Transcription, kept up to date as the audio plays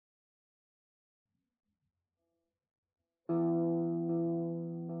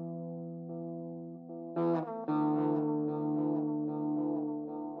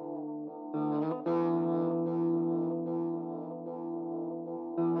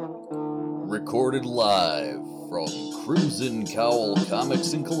Recorded live from Crimson Cowl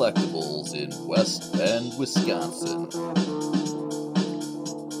Comics and Collectibles in West Bend, Wisconsin.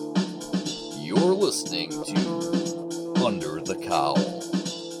 You're listening to Under the Cowl.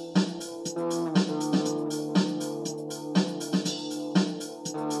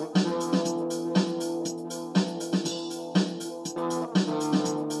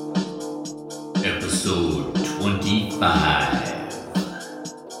 Episode 25.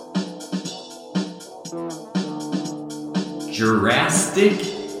 Jurassic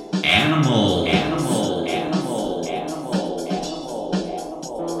Animal.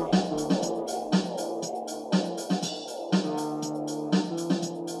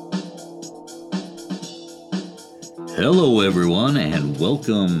 Hello everyone and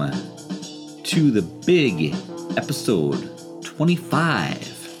welcome to the big episode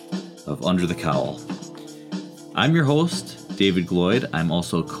 25 of Under the Cowl. I'm your host, David Gloyd. I'm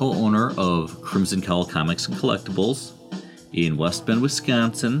also co-owner of Crimson Cowl Comics and Collectibles in West Bend,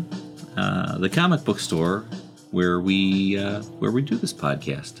 Wisconsin, the comic book store where we do this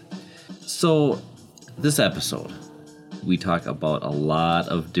podcast. So, this episode, we talk about a lot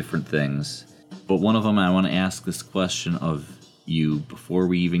of different things, but one of them I want to ask this question of you before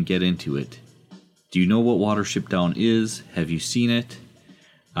we even get into it. Do you know what Watership Down is? Have you seen it?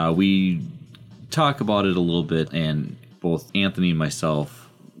 We talk about it a little bit, and both Anthony and myself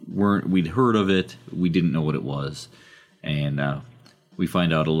we'd heard of it. We didn't know what it was. And we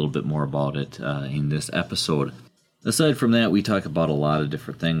find out a little bit more about it in this episode. Aside from that, we talk about a lot of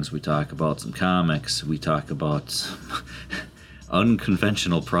different things. We talk about some comics. We talk about some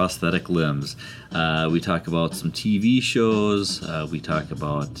unconventional prosthetic limbs. We talk about some TV shows. We talk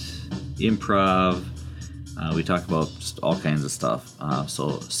about improv. We talk about just all kinds of stuff.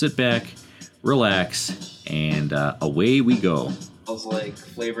 So sit back, relax, and away we go. Those like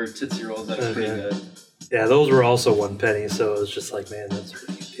flavored Tootsie Rolls that are pretty good. Yeah, those were also $1 so it was just like, man, that's a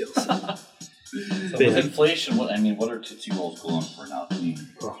pretty good deal. So with inflation, what are Tootsie Rolls going for now?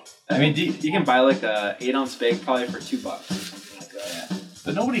 I mean, you can buy like a 8-ounce bag probably for $2, something like that. Yeah.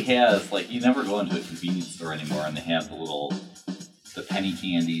 But nobody has, like, you never go into a convenience store anymore and they have the penny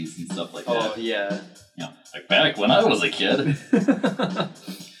candies and stuff like that. Oh, yeah. You know, like back when I was a kid.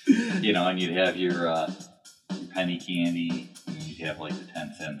 You know, and you'd have your penny candy, and you'd have like the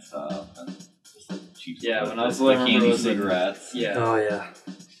 10-cent stuff, and just like cheap stuff. Yeah, when I was little, candy cigarettes. Yeah. Oh, yeah.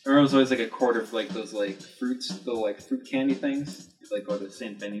 I remember it was always like a quarter for like those like fruits, the like fruit candy things. You'd like go to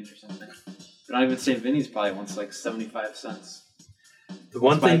St. Vinny's or something. But not even St. Vinny's probably wants like 75 cents. The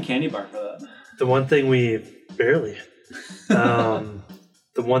one buy a thing, candy bar for that. the one thing we barely, the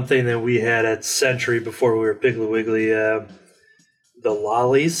one thing that we had at Century before we were Piggly Wiggly, the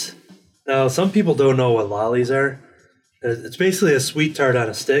lollies. Now, some people don't know what lollies are. It's basically a sweet tart on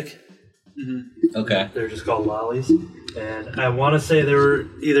a stick. Mm-hmm. Okay. They're just called lollies. And I want to say they were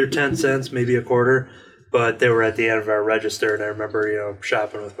either 10 cents, maybe a quarter, but they were at the end of our register. And I remember,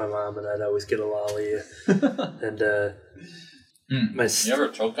 shopping with my mom, and I'd always get a lolly. And You ever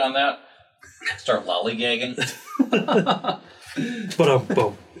choke on that? Start lollygagging?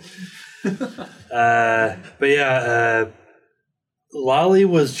 boom. But yeah, lolly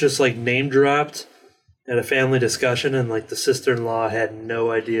was just like name dropped at a family discussion, and like the sister-in-law had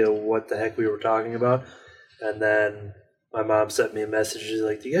no idea what the heck we were talking about. And then my mom sent me a message. She's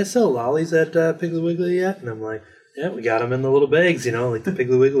like, "Do you guys sell lollies at Piggly Wiggly yet?" And I'm like, "Yeah, we got them in the little bags, like the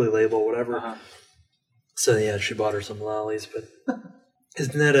Piggly Wiggly label, whatever." Uh-huh. So yeah, she bought her some lollies. But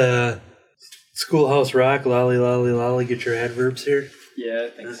isn't that a Schoolhouse Rock? Lolly, lolly, lolly. Get your adverbs here. Yeah, I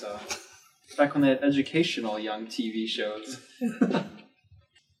think so. Back when they had educational young TV shows. And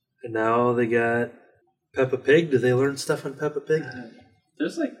now they got Peppa Pig. Do they learn stuff on Peppa Pig?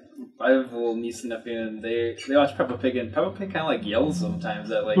 There's like, I have a little niece and nephew, and they watch Peppa Pig, and Peppa Pig kind of like yells sometimes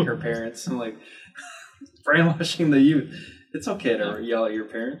at like her parents, and like brainwashing the youth. It's okay to yell at your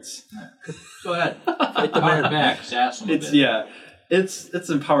parents. Go ahead. Fight the man back. Sass them a bit. It's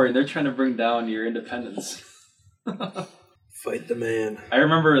empowering. They're trying to bring down your independence. Fight the man. I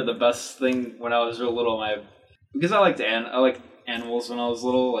remember the best thing when I was real little. Because I liked animals when I was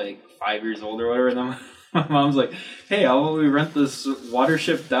little, like 5 years old or whatever. And then my mom's like, "Hey, how about we rent this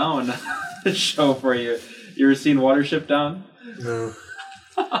Watership Down show for you? You ever seen Watership Down?" No.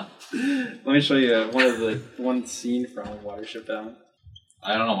 Let me show you one scene from Watership Down.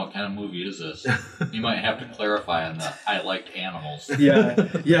 I don't know what kind of movie is this. You might have to clarify on the I liked animals. Yeah.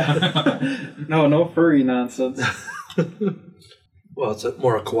 No furry nonsense. Well, it's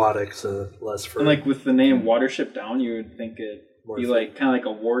more aquatic, so less furry. And like with the name Watership Down, you would think it'd be like kind of like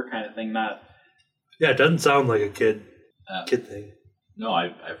a war kind of thing, not. Yeah, it doesn't sound like a kid thing. No,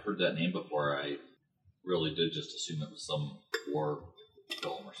 I've heard that name before. I really did just assume it was some war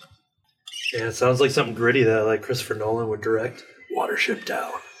film or something. Yeah, it sounds like something gritty that like Christopher Nolan would direct. Watership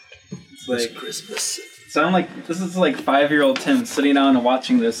Down. It's like Christmas. sound like this is like 5-year-old Tim sitting down and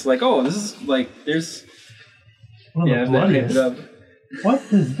watching this. Like, oh, this is like there's yeah, they hyped it up. What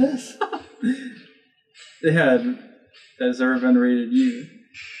is this? They had Has Ever Been Rated U.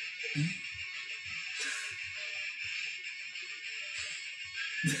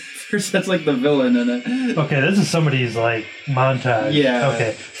 That's like the villain in it. Okay, this is somebody's like montage. Yeah.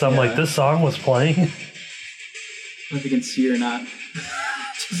 Okay, so I'm like, Yeah. this song was playing. I don't know if you can see or not.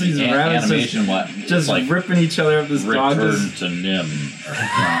 Just these rabbits Animation, what? just like ripping each other up. This dog Return is to Nim.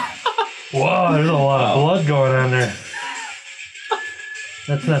 Whoa, there's a lot of blood going on there.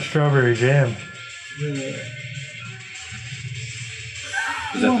 That's not strawberry jam. Is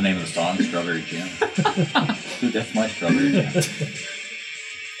that the name of the song? Strawberry Jam? Dude, that's my Strawberry Jam.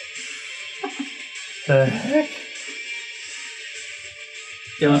 The heck?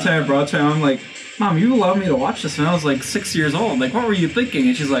 Yeah, one time I brought it to her, I'm like, Mom, you allowed me to watch this when I was like 6 years old. Like, what were you thinking?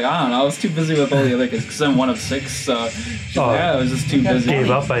 And she's like, I don't know. I was too busy with all the other kids because I'm one of 6. So she's like, yeah, I was just too busy.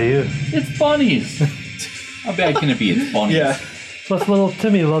 Gave up by you. It's bunnies. How bad can it be? It's bunnies. Yeah. Plus, little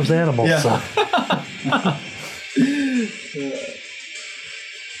Timmy loves animals. Yeah. So.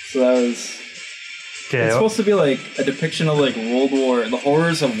 So that was. Okay. It's supposed to be like a depiction of like the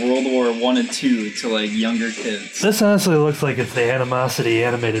horrors of World War I and II to like younger kids. This honestly looks like it's the Animosity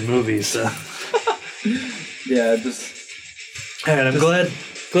animated movie. So. Yeah, just. And I'm glad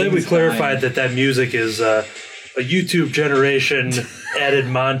we things clarified dying. that music is a YouTube generation added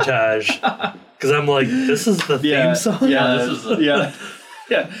montage. Because I'm like, this is the theme song? Yeah, this is a- yeah.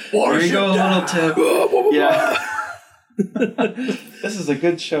 Yeah. There you go, a little tip. Yeah. This is a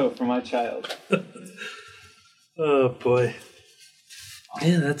good show for my child. Oh, boy.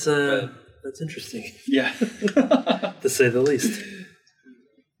 Yeah, that's interesting, Yeah. to say the least.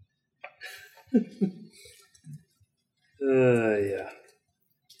 Yeah.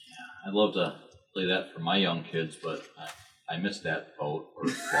 I'd love to play that for my young kids, but I missed that boat or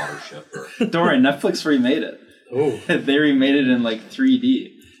watership. Or Don't worry, Netflix remade it. Oh. They remade it in like 3D.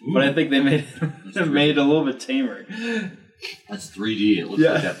 But I think they made it a little bit tamer. that's 3D. It looks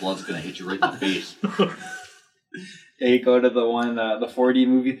like that blood's going to hit you right in the face. Yeah, you go to the 4D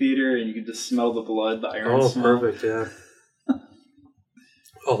movie theater and you can just smell the blood, the iron Oh, smell. perfect, yeah.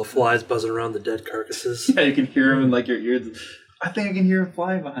 All the flies buzzing around the dead carcasses. Yeah, you can hear them in like your ears. I think I can hear a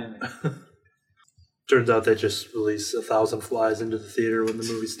fly behind me. Turns out they just release 1,000 flies into the theater when the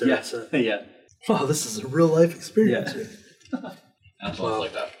movie starts. Yeah. Wow, this is a real life experience. Yeah. That sounds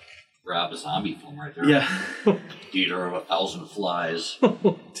like a Rob Zombie film right there. Yeah. Theater of 1,000 Flies.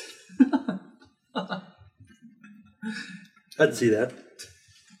 I'd see that.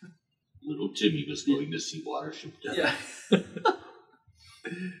 Little Timmy was going to see Watership Down. Yeah.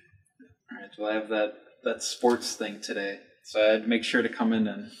 Alright, well I have that sports thing today. So I'd make sure to come in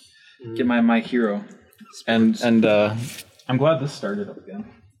and get my hero. And I'm glad this started up again.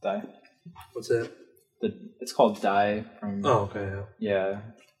 Die. What's that? It's called Die from Oh, okay. Yeah. yeah.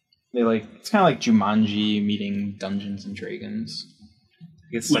 They it's kinda like Jumanji meeting Dungeons and Dragons.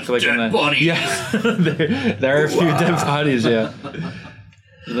 It's With like dead bodies. Yeah. there are a few dead bodies, yeah.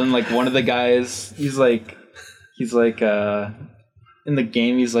 And then like one of the guys, he's like in the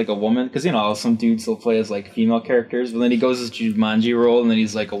game he's like a woman, because you know some dudes will play as like female characters, but then he goes as Jumanji role and then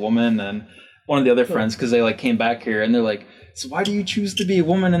he's like a woman. And one of the other friends, because they like came back here and they're like, so why do you choose to be a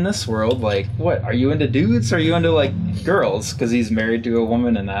woman in this world? Like, what, are you into dudes or are you into like girls? Because he's married to a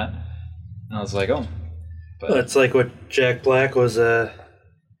woman in that. And I was like, oh, but Well, it's like what Jack Black was. yeah,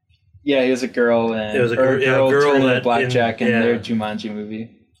 he was a girl and It was a or girl turning that blackjack in yeah. their Jumanji movie.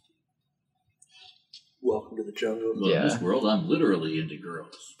 Welcome to the jungle. Well, in this world, I'm literally into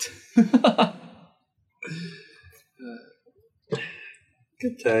girls.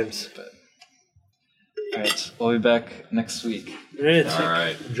 Good times. All right, we'll be back next week. All right. All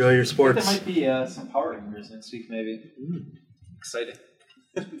right. Enjoy your There sports. might be some Power Rangers next week, maybe. Excited.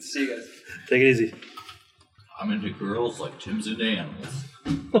 See you guys. Take it easy. I'm into girls like Tim's into animals.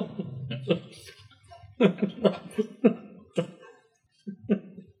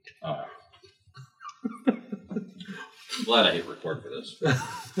 I'm glad I hit record for this.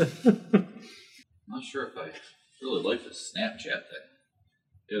 I'm not sure if I really like this Snapchat thing.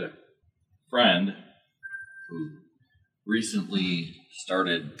 I had a friend who recently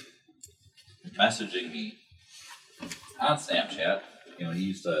started messaging me on Snapchat. You know, he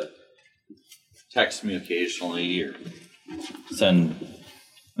used to text me occasionally or send,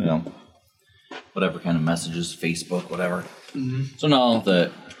 you know, whatever kind of messages, Facebook, whatever. So now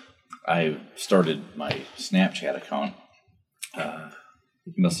that I started my Snapchat account,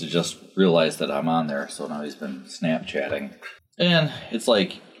 he must have just realized that I'm on there, so now he's been Snapchatting. And it's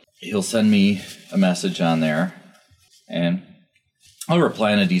like, he'll send me a message on there, and I'll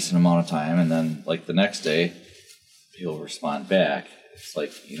reply in a decent amount of time, and then, like, the next day, he'll respond back. It's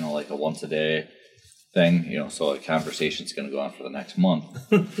like, like a once a day thing, so a conversation's going to go on for the next month.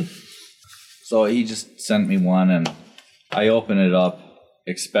 So he just sent me one, and I open it up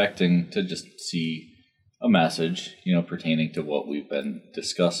expecting to just see a message, pertaining to what we've been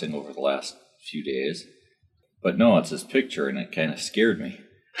discussing over the last few days. But no, it's his picture, and it kind of scared me.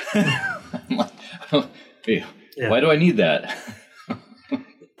 I'm like, hey, why do I need that?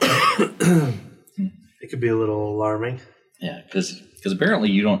 It could be a little alarming. Yeah, because apparently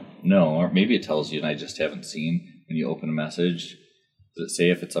you don't know, or maybe it tells you and I just haven't seen when you open a message. Does it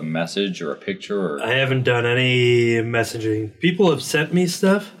say if it's a message or a picture? Or I haven't done any messaging. People have sent me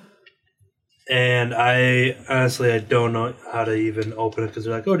stuff, and I don't know how to even open it because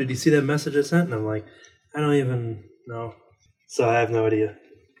they're like, oh, did you see that message I sent? And I'm like, I don't even know. So I have no idea.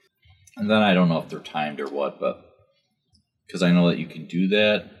 And then I don't know if they're timed or what, but because I know that you can do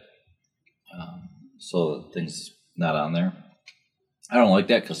that, so things not on there. I don't like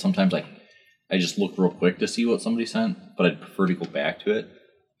that because sometimes I just look real quick to see what somebody sent, but I'd prefer to go back to it.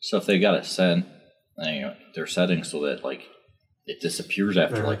 So if they got it sent, their settings so that like it disappears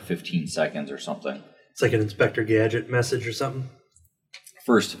after like 15 seconds or something. It's like an Inspector Gadget message or something.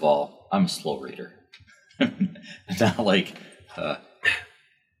 First of all, I'm a slow reader. Not like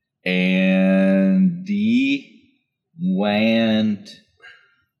Andy went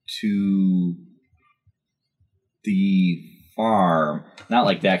to the farm. Not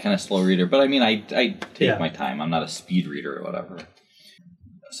like that kind of slow reader, but I mean, I take my time. I'm not a speed reader or whatever.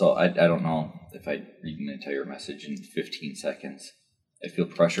 So I don't know if I'd read an entire message in 15 seconds. I feel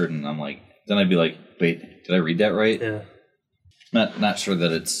pressured, and I'm like, then I'd be like, wait, did I read that right? Yeah. Not sure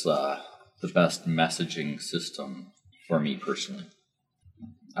that it's the best messaging system for me personally.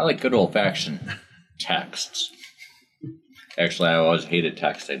 I like good old-fashioned texts. Actually, I always hated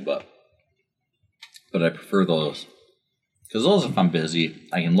texting, but I prefer those. Because those, if I'm busy,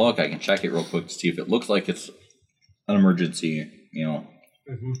 I can look, I can check it real quick to see if it looks like it's an emergency,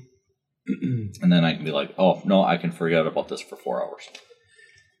 Mm-hmm. And then I can be like, oh, no, I can forget about this for 4 hours.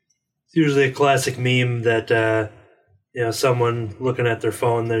 It's usually a classic meme that, someone looking at their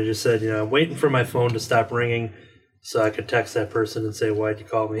phone, they just said, I'm waiting for my phone to stop ringing so I could text that person and say, why'd you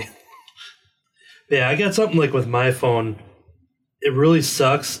call me? Yeah, I got something like with my phone. It really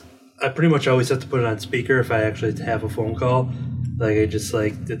sucks. I pretty much always have to put it on speaker if I actually have a phone call. Like, it's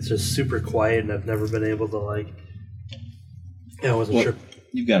just super quiet, and I've never been able to, I wasn't sure.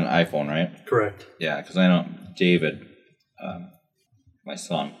 You've got an iPhone, right? Correct. Yeah, because I know David, my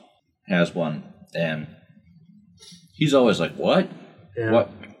son, has one, and he's always like, what? Yeah.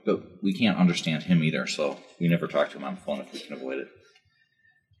 What? But we can't understand him either, so we never talk to him on the phone if we can avoid it.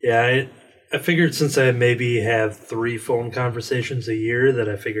 Yeah, I figured since I maybe have 3 phone conversations a year that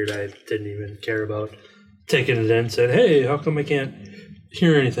I figured I didn't even care about taking it in and said, hey, how come I can't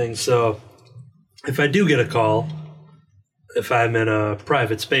hear anything? So if I do get a call, if I'm in a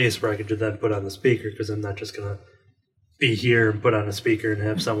private space where I could then put on the speaker, because I'm not just going to be here and put on a speaker and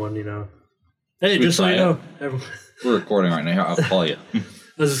have someone, hey, just so you know. We're recording right now. I'll call you. I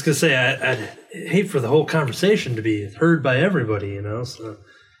was just going to say, I'd hate for the whole conversation to be heard by everybody, so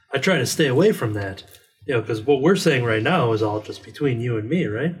I try to stay away from that, because what we're saying right now is all just between you and me,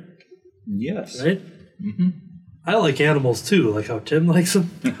 right? Yes. Right? Mm-hmm. I like animals too, like how Tim likes them.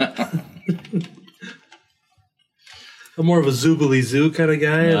 I'm more of a zoobly zoo kind of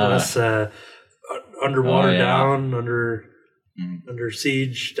guy, less underwater down, under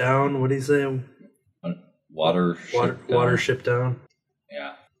siege down. What do you say? Watership down.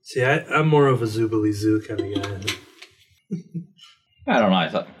 Yeah. See, I'm more of a zoobly zoo kind of guy. I don't know. I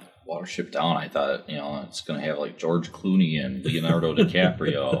thought Watership Down. I thought it's going to have like George Clooney and Leonardo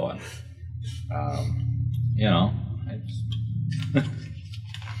DiCaprio, and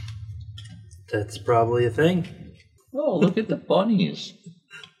That's probably a thing. Oh, look at the bunnies.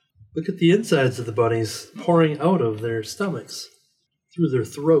 Look at the insides of the bunnies pouring out of their stomachs, through their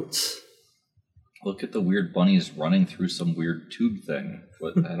throats. Look at the weird bunnies running through some weird tube thing.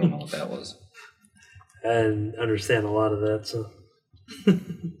 I don't know what that was. I didn't understand a lot of that, so.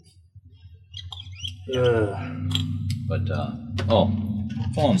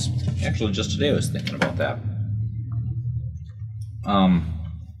 Phones. Actually, just today I was thinking about that.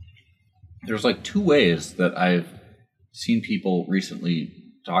 There's like 2 ways that I've seen people recently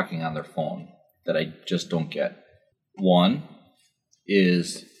talking on their phone that I just don't get. One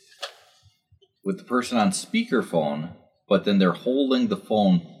is with the person on speakerphone, but then they're holding the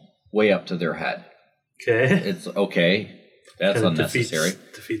phone way up to their head. Okay. It's okay. That's Kinda unnecessary.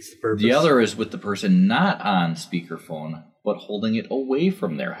 Defeats the purpose. The other is with the person not on speakerphone, but holding it away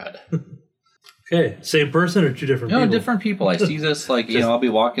from their head. Okay. Same person or two different No, people? different people. I see this like, I'll be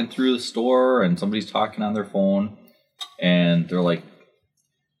walking through the store and somebody's talking on their phone and they're like,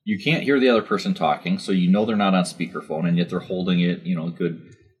 you can't hear the other person talking, so you know they're not on speakerphone, and yet they're holding it, a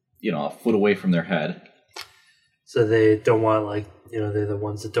good, a foot away from their head. So they don't want they're the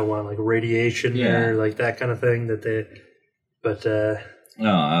ones that don't want radiation or that kind of thing but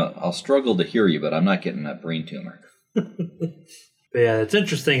No, I'll struggle to hear you, but I'm not getting that brain tumor. But yeah, it's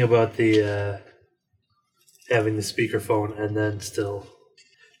interesting about the having the speakerphone and then still,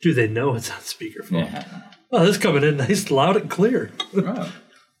 do they know it's on speakerphone? Yeah. Oh, this is coming in nice, loud and clear. Oh.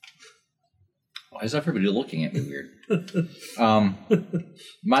 Why is everybody looking at me weird?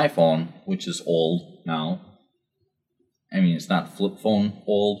 My phone, which is old now. I mean, it's not flip phone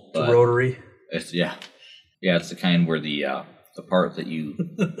old, but It's rotary. It's it's the kind where the part that you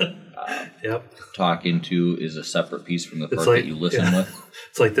Yep. talk into is a separate piece from the part like- that you listen yeah. with.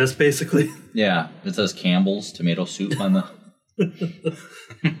 It's like this, basically. Yeah, it says Campbell's tomato soup on the.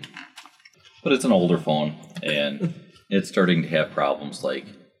 But it's an older phone, and it's starting to have problems. Like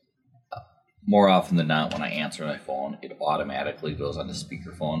more often than not, when I answer my phone, it automatically goes on the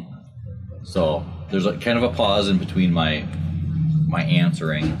speakerphone. So there's kind of a pause in between my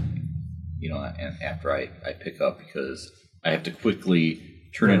answering, and after I pick up, because I have to quickly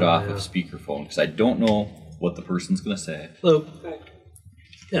turn it off of speakerphone because I don't know what the person's going to say. Hello.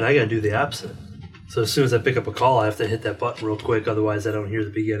 And I got to do the opposite. So as soon as I pick up a call, I have to hit that button real quick. Otherwise, I don't hear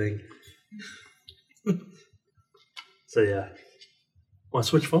the beginning. So yeah. Want to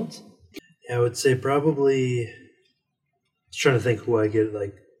switch phones? Yeah, I would say probably. I was trying to think who I get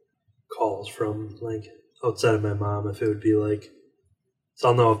calls from, outside of my mom. If it would be so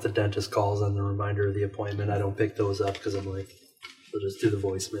I'll know if the dentist calls on the reminder of the appointment. I don't pick those up because I'm we'll just do the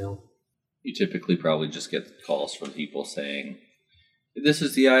voicemail. You typically probably just get calls from people saying, "This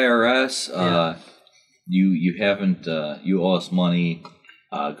is the IRS. You haven't. You owe us money.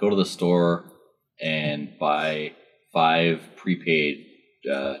 Go to the store and buy 5 prepaid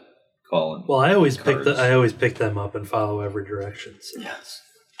calling." Well, I always cards. I always pick them up and follow every direction. So. Yes.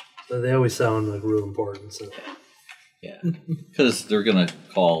 So they always sound real important. So. Yeah, because they're gonna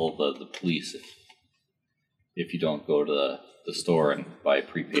call the police if you don't go to the store and buy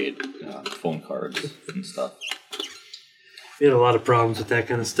prepaid phone cards and stuff. We had a lot of problems with that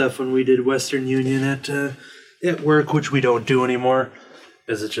kind of stuff when we did Western Union at work, which we don't do anymore.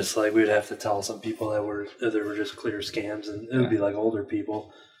 Because it's just we'd have to tell some people that they were just clear scams, and it would be older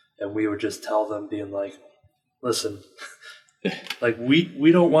people, and we would just tell them, being listen,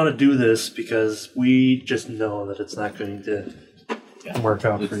 we don't want to do this because we just know that it's not going to work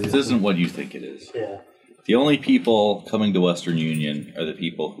out for you. This isn't what you think it is. Yeah. The only people coming to Western Union are the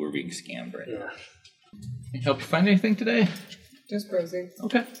people who are being scammed right now. Can I help you find anything today? Just browsing.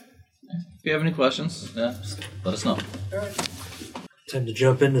 Okay. If you have any questions, just let us know. All right. Time to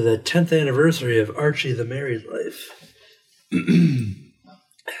jump into the 10th anniversary of Archie the Married Life.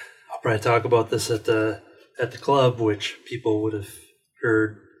 I'll probably talk about this at the club, which people would have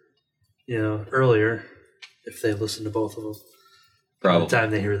heard, earlier if they listened to both of them. Probably. By the time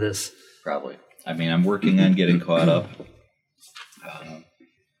they hear this. Probably. I mean, I'm working on getting caught up.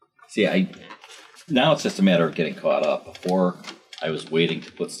 Now it's just a matter of getting caught up. Before, I was waiting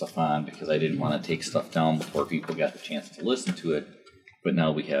to put stuff on because I didn't want to take stuff down before people got the chance to listen to it. But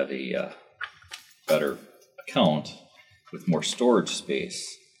now we have a better account with more storage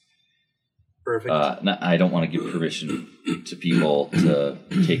space. Perfect. I don't want to give permission to people to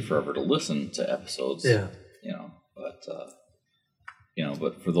take forever to listen to episodes. Yeah.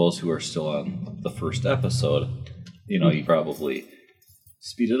 But for those who are still on the first episode, you probably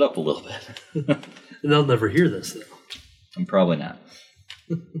speed it up a little bit. And they'll never hear this, though. I'm probably not.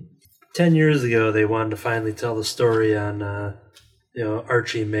 10 years ago, they wanted to finally tell the story on,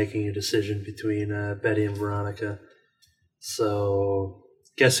 Archie making a decision between Betty and Veronica. So,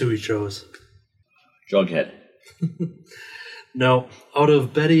 guess who he chose? Jughead. No, out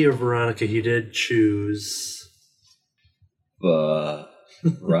of Betty or Veronica, he did choose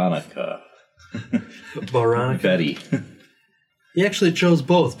Veronica. Veronica. Betty. He actually chose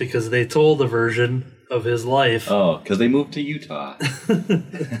both because they told a version of his life. Oh, because they moved to Utah.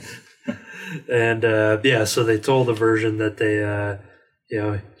 And so they told a version that they,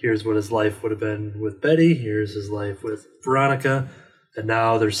 here's what his life would have been with Betty. Here's his life with Veronica. And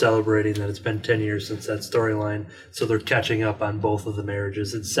now they're celebrating that it's been 10 years since that storyline, so they're catching up on both of the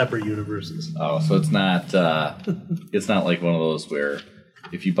marriages in separate universes. Oh, so it's not like one of those where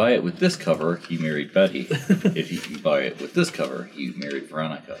if you buy it with this cover, he married Betty. If you buy it with this cover, he married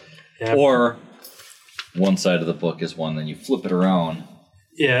Veronica. Yeah. Or one side of the book is one, then you flip it around.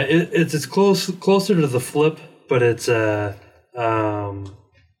 Yeah, it's closer to the flip, but it's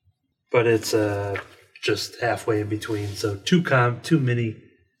just halfway in between. So two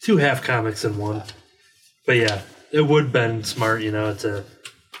half comics in one. But yeah, it would have been smart, you know.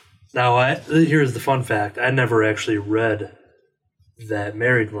 Here's the fun fact: I never actually read that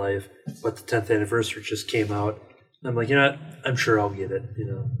Married Life, but the 10th anniversary just came out. I'm like, you know what? I'm sure I'll get it. You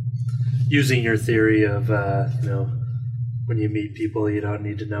know, using your theory of when you meet people, you don't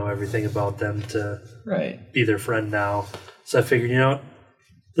need to know everything about them to be their friend now. So I figured, you know what?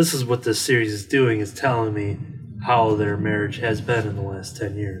 This is what this series is doing, is telling me how their marriage has been in the last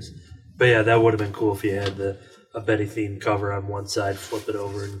 10 years. But yeah, that would have been cool if you had a Betty-themed cover on one side, flip it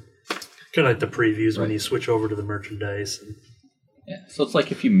over, and kind of like the previews when you switch over to the merchandise. And, yeah, so it's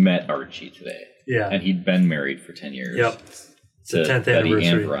like if you met Archie today. Yeah. And he'd been married for 10 years. Yep. It's the 10th Betty anniversary.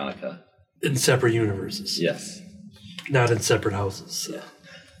 and Veronica. In separate universes. Yes. Not in separate houses. So.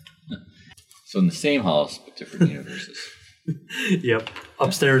 So in the same house, but different universes. Yep.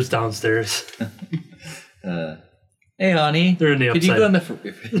 Upstairs, downstairs. Hey, honey. They're in the Could you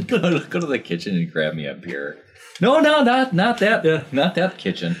upside. go to the kitchen and grab me a beer? No, not that. Yeah. Not that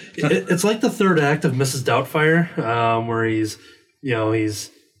kitchen. It's like the third act of Mrs. Doubtfire, where he's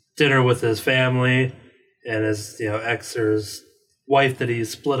dinner with his family and his ex or his wife that he's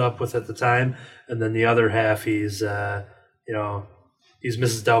split up with at the time, and then the other half he's Mrs.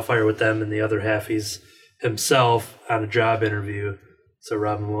 Doubtfire with them, and the other half he's himself on a job interview. So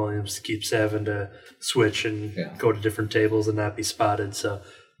Robin Williams keeps having to switch and go to different tables and not be spotted. So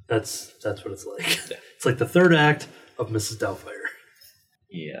that's what it's like. Yeah. It's like the third act of Mrs. Doubtfire.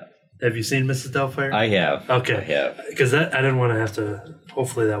 Yeah. Have you seen Mrs. Doubtfire? I have. Okay. I have. Because I didn't want to have to.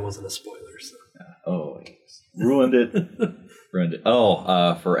 Hopefully that wasn't a spoiler. So. Oh, ruined it. Ruined it.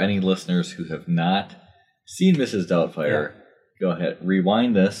 Oh, for any listeners who have not seen Mrs. Doubtfire, go ahead,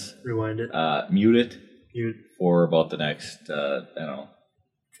 rewind this. Rewind it. Mute it. Mute. For about the next,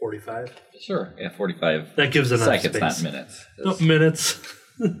 45? Sure, 45 that gives enough seconds, space. not minutes. No, minutes.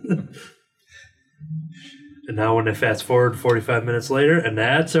 And now when I fast forward 45 minutes later, and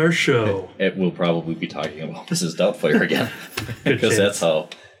that's our show. It will probably be talking about Mrs. Doubtfire again. Because that's how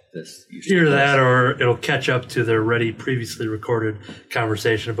this usually Either goes. that or it'll catch up to their previously recorded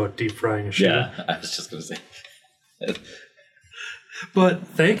conversation about deep frying a shooter. Yeah, I was just going to say. But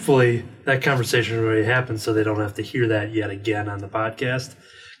thankfully, that conversation already happened, so they don't have to hear that yet again on the podcast,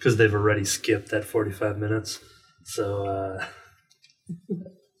 because they've already skipped that 45 minutes. So I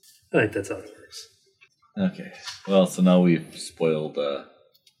think that's how it works. Okay. Well, so now we've spoiled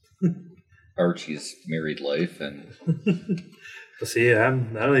Archie's married life, and But see, I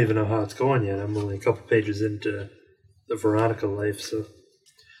don't even know how it's going yet. I'm only a couple pages into the Veronica life, so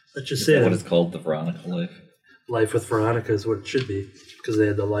let's just say is that what that it's called, the Veronica life? Life with Veronica is what it should be, because they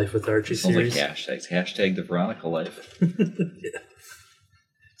had the Life with Archie Sounds series. like hashtags. Hashtag the Veronica life. Yeah.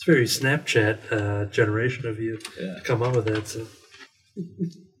 It's very Snapchat generation of you to come up with that. So,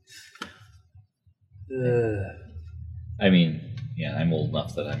 I mean, yeah, I'm old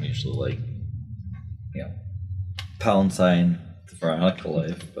enough that I'm usually like, pound sign the Veronica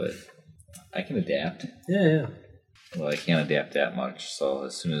life, but I can adapt. yeah. Well, I can't adapt that much, so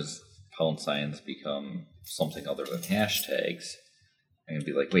as soon as pound signs become something other than hashtags, I'm going to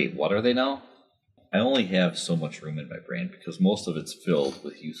be like, wait, what are they now? I only have so much room in my brain because most of it's filled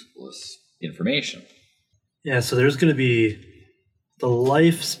with useless information. Yeah, so there's going to be the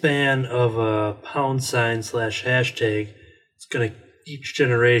lifespan of a pound sign / hashtag. It's going to, each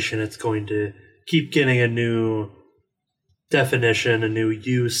generation, it's going to keep getting a new definition, a new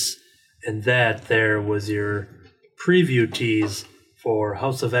use, and that there was your preview tease for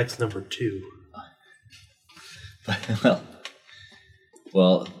House of X number 2.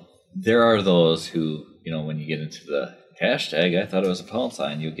 Well, there are those who, when you get into the hashtag, I thought it was a pound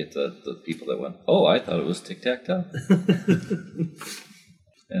sign, you'll get the people that went, oh, I thought it was tic-tac-toe.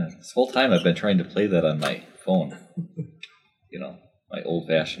 Yeah, this whole time I've been trying to play that on my phone. My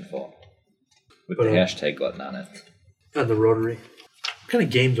old-fashioned phone. With the hashtag button on it. On the rotary. What kind of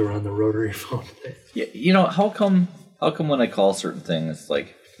games are on the rotary phone today? Yeah, how come when I call certain things, it's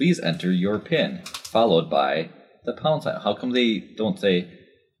like, please enter your PIN, followed by the pound sign? How come they don't say,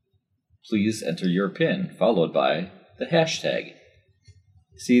 please enter your PIN, followed by the hashtag?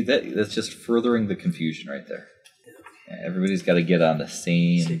 See, that's just furthering the confusion right there. Yeah, everybody's got to get on the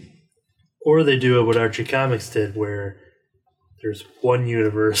same. Or they do what Archie Comics did, where there's one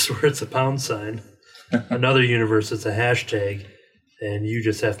universe where it's a pound sign, another universe it's a hashtag, and you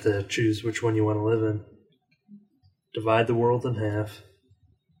just have to choose which one you want to live in. Divide the world in half.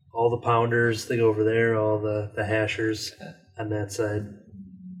 All the pounders, they go over there. All the hashers on that side.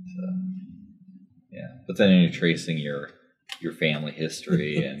 Yeah, but then you're tracing your family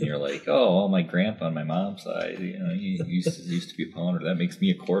history, and you're like, oh, my grandpa on my mom's side, he used to be a pounder. That makes me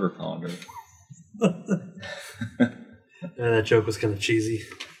a quarter pounder. That joke was kind of cheesy.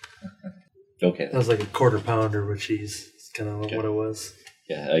 Okay. That was like a quarter pounder with cheese. It's kind of what it was.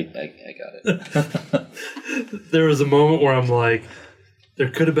 Yeah, I got it. There was a moment where I'm like, there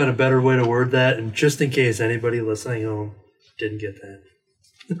could have been a better way to word that, and just in case anybody listening home didn't get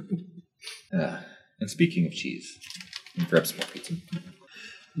that. And speaking of cheese, grab some more pizza.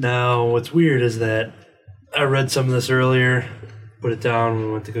 Now, what's weird is that I read some of this earlier, put it down,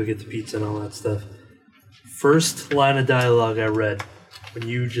 we went to go get the pizza and all that stuff. First line of dialogue I read, when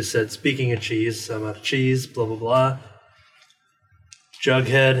you just said, speaking of cheese, I'm out of cheese, blah, blah, blah.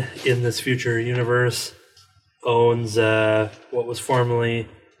 Jughead, in this future universe, owns what was formerly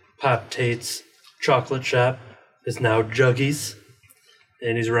Pop Tate's chocolate shop, is now Juggies.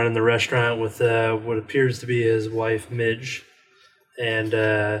 And he's running the restaurant with what appears to be his wife, Midge. And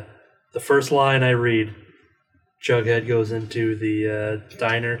the first line I read, Jughead goes into the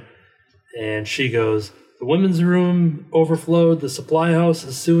diner, and she goes, the women's room overflowed, the supply house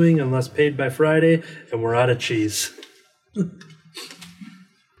is suing unless paid by Friday, and we're out of cheese.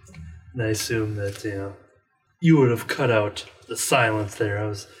 And I assume that, you would have cut out the silence there. I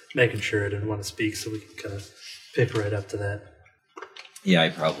was making sure I didn't want to speak, so we can kind of pick right up to that. Yeah, I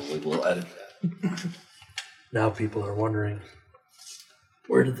probably will edit that. Now people are wondering,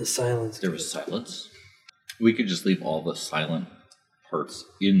 where did the silence go? There was silence. We could just leave all the silent parts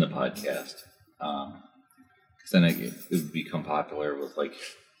in the podcast. Because then it would become popular with, like,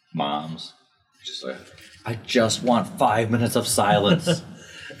 moms. Just like, I just want 5 minutes of silence.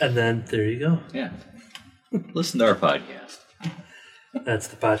 And then, there you go. Yeah. Listen to our podcast. That's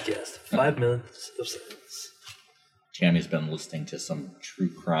the podcast. 5 minutes of silence. Tammy's been listening to some true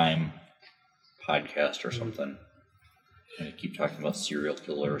crime podcast or something. And they keep talking about serial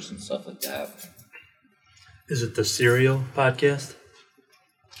killers and stuff like that. Is it the Serial podcast?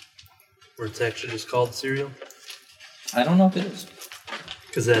 Where it's actually just called Serial? I don't know if it is.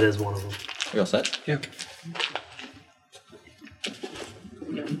 Because that is one of them. Are you all set? Yeah.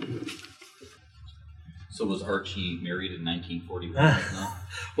 So was Archie married in 1941? No?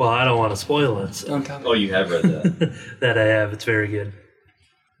 Well, I don't want to spoil it. So. Don't tell me. Oh, you have read that. That I have. It's very good.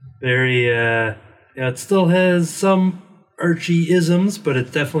 Very, it still has some Archie-isms, but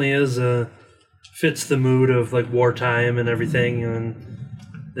it definitely is, fits the mood of, like, wartime and everything, and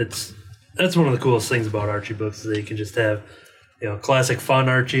that's one of the coolest things about Archie books, is that you can just have, classic fun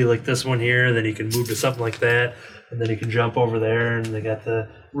Archie like this one here, then you can move to something like that, and then you can jump over there, and they got the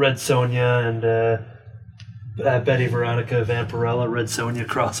Red Sonja and, Betty Veronica Vampirella Red Sonja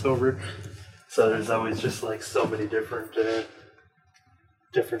crossover. So there's always just like so many different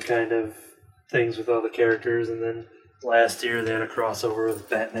kind of things with all the characters. And then last year they had a crossover with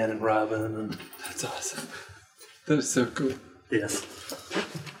Batman and Robin. And That's awesome. That is so cool. yes.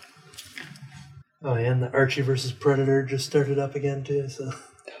 Oh, yeah, and the Archie versus Predator just started up again too. So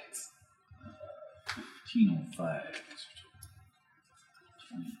 1505.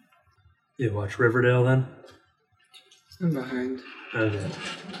 you watch Riverdale then? I'm behind, Okay.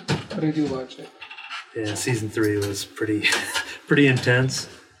 but I do watch it. Yeah, season 3 was pretty intense.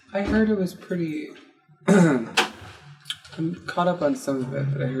 I heard it was pretty. I'm caught up on some of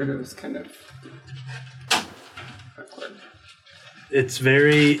it, but I heard it was kind of awkward. It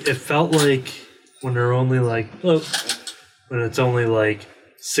felt like when they're only like, when it's only like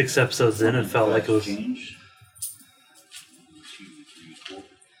 6 episodes in, it felt like it was. Change. 2, 3, 4.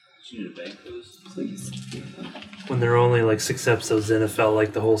 Do you need a bank for this? Please. When they're only like 6 episodes in, it felt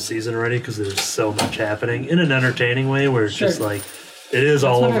like the whole season already because there's so much happening in an entertaining way where it's just like, it is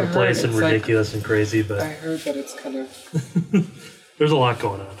all what I over the heard. place and It's like- ridiculous and crazy, I but heard that it's kind of there's a lot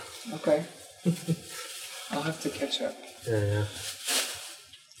going on. okay. I'll have to catch up. Yeah.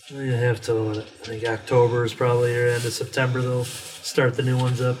 Well, you have till, I think October is probably or end of September they'll start the new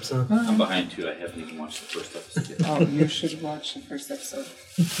ones up, so. I'm behind too. I haven't even watched the first episode yet. Oh, you should watch the first episode.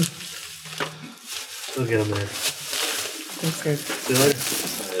 We'll get them there. Thanks, guys. See you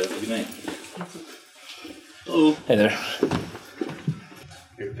later. Good night. Hello. Hey there.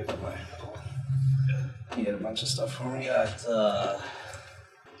 Here to pick up my. He had a bunch of stuff for me. Got,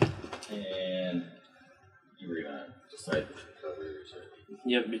 and you were gonna side covers.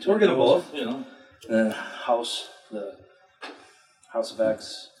 Yep, between Or get them those, both, you know. the House of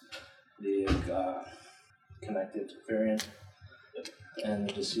X, the connected variant, and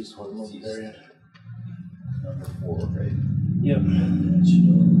the deceased hormone variant. Number 4, right? Yep.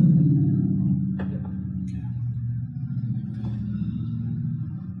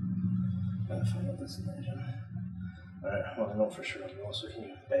 Gotta find out this legend. Alright, well I know for sure I'm also can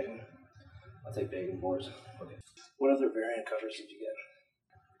you bag them? I'll take bagging boards. Okay. What other variant covers did you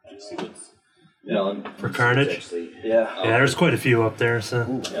get? Let's see what's. Yeah, For Carnage? Actually, Yeah. Yeah, there's quite a few up there. So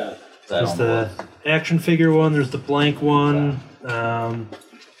Ooh. yeah. there's the action figure one. There's the blank one. I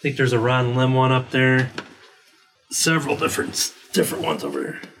think there's a Ron Lim one up there. Several different ones over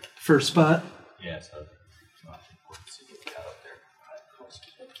here. First spot. Yeah, so. See what we got up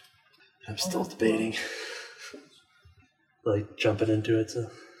there. I'm still debating. Like jumping into it. So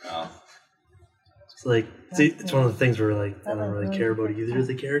Oh. it's like it's one of the things where like I don't really care about either of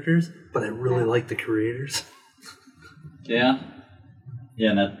the characters, but I really like the creators. Yeah.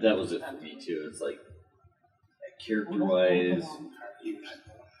 Yeah, and that was it for me too. It's like character wise,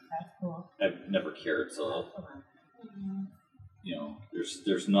 I've never cared, so you know,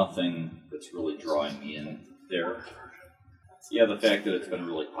 there's nothing that's really drawing me in there. Yeah, the fact that it's been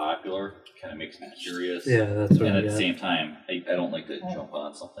really popular kind of makes me curious. Yeah, that's what And I at the got. same time, I don't like to jump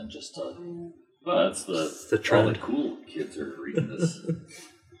on something just to. Well, that's It's the the trend. all the cool kids are reading this.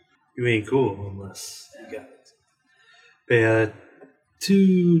 You ain't cool unless you got it. But yeah,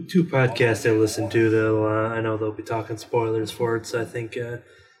 two podcasts I listen to though. I know they'll be talking spoilers for it, so I think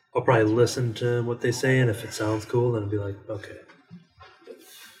I'll probably listen to what they say, and if it sounds cool, then I'll be like, okay.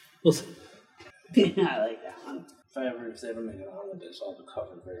 We'll see. I like that one. If they ever make it on with this, all the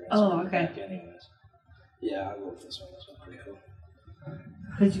cover variants. Oh, are okay. back anyways. Yeah, I'll go with this one. This one's pretty cool.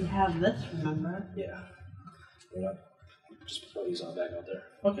 Because you have this, remember? Yeah. You know, just put these on back out there.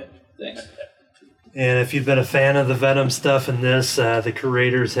 Okay, thanks. And if you've been a fan of the Venom stuff in this, the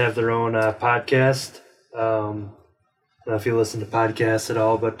creators have their own podcast. I don't know if you listen to podcasts at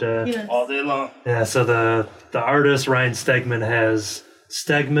all, but Yes. All day long. yeah. So the artist Ryan Stegman has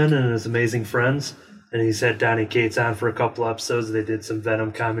Stegman and his Amazing Friends, and he's had Donnie Cates on for a couple episodes. They did some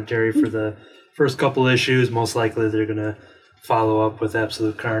Venom commentary for the first couple issues. Most likely they're gonna follow up with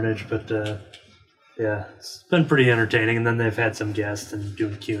Absolute Carnage, but yeah, it's been pretty entertaining. And then they've had some guests and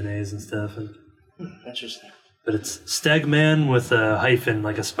doing Q&As and stuff. And Interesting. but it's Stegman with a hyphen,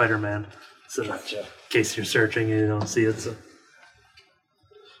 like a Spider-Man. So Gotcha. in case you're searching and you don't see it. So.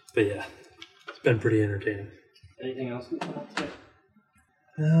 But yeah, it's been pretty entertaining. Anything else we come up today?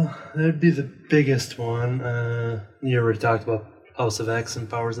 Well, that would be the biggest one. You already talked about House of X and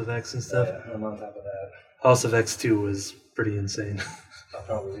Powers of X and stuff. Yeah, I'm on top of that. House of X 2 was pretty insane. I'll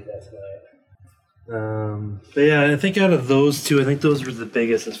probably read that tonight. But yeah, I think out of those two, I think those were the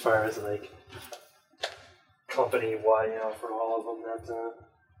biggest as far as like company-wide, you know, for all of them. That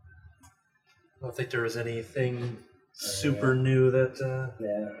I don't think there was anything super new that.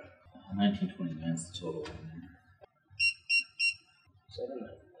 Yeah. 1929 is the total. 7.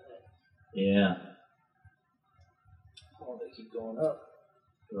 Yeah. Oh, they keep going up.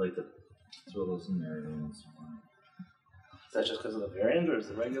 I like to throw those in there every once in a while. Is that just because of the variant, or is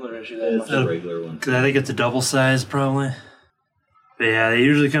the regular issue that It's much? the regular one. Cause I think it's a double size probably. But yeah, they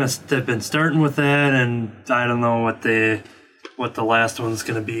usually kind of have been starting with that, and I don't know what the last one's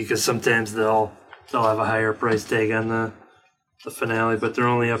gonna be, because sometimes they'll have a higher price tag on the finale, but they're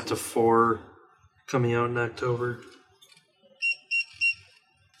only up to 4 coming out in October.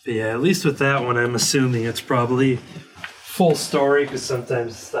 But yeah, at least with that one, I'm assuming it's probably full story, because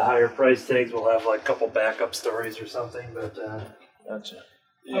sometimes the higher price tags will have like a couple backup stories or something. But Gotcha.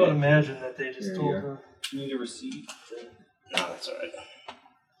 I would imagine that they just Here told you are. them. You need a receipt. No, that's alright.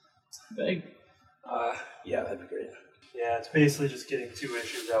 Bag. Yeah, that'd be great. Yeah, it's basically just getting 2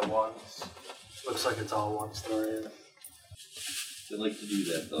 issues at once. Looks like it's all one story. They like to do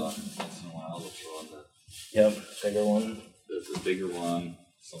that though. Once in a while, they'll throw in Yep, bigger one. the bigger one.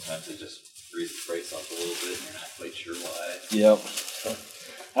 Sometimes they just raise the price up a little bit, and you're not quite sure why. Yep.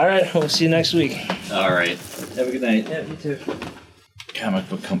 Alright, we'll see you next week. All right. Have a good night. Yeah, you too. Comic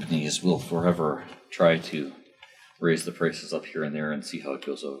book companies will forever try to raise the prices up here and there and see how it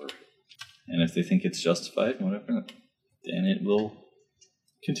goes over. And if they think it's justified, whatever, then it will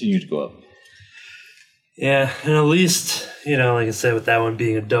continue to go up. Yeah, and at least, you know, like I said, with that one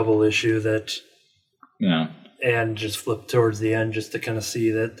being a double issue, that Yeah. and just flip towards the end just to kind of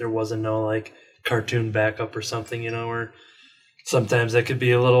see that there wasn't no like cartoon backup or something, you know, where sometimes that could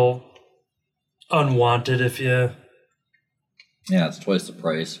be a little unwanted if you. Yeah, it's twice the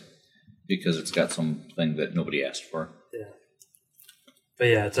price. because it's got something that nobody asked for. But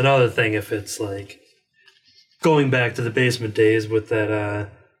yeah, it's another thing if it's like going back to the basement days with that.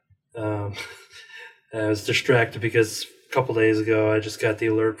 I was distracted because a couple days ago I just got the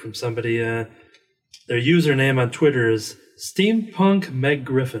alert from somebody. Their username on Twitter is Steampunk Meg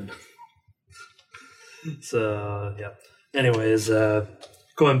Griffin. So yeah. Anyways,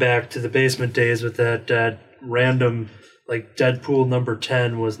 going back to the basement days with that random like Deadpool number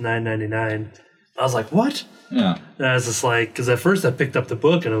 10 was $9.99. I was like, what? Yeah. And I was just like, because at first I picked up the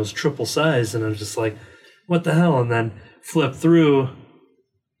book and it was triple size, and I was just like, what the hell? And then flipped through,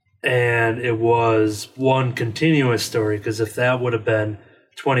 and it was one continuous story. Because if that would have been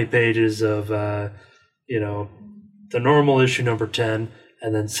 20 pages of, the normal issue number 10,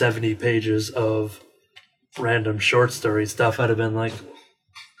 and then 70 pages of random short story stuff, I'd have been like,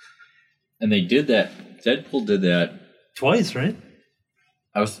 And they did that. Deadpool did that twice, right?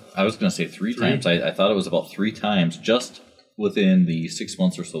 I was going to say three times. I thought it was about 3 times just within the 6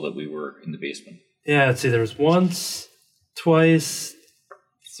 months or so that we were in the basement. Yeah, let's see. There was once, twice,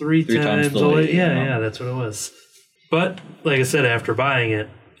 three times. delayed, Yeah, that's what it was. But like I said, after buying it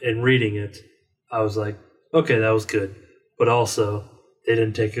and reading it, I was like, okay, that was good. But also, they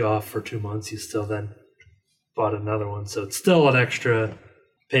didn't take it off for 2 months. You still then bought another one, so it's still an extra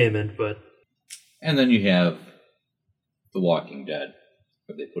payment. But And then you have The Walking Dead,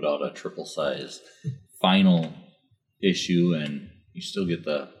 where they put out a triple size final issue, and you still get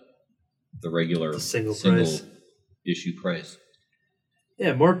the regular The single price. issue price.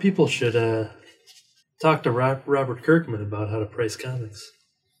 yeah, more people should talk to Robert Kirkman about how to price comics.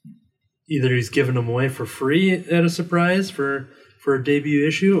 Either he's giving them away for free at a surprise for a debut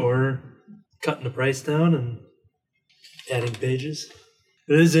issue, or cutting the price down and adding pages.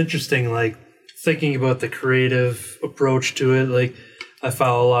 It is interesting, like, thinking about the creative approach to it. Like, I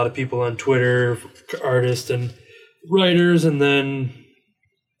follow a lot of people on Twitter, artists and writers, and then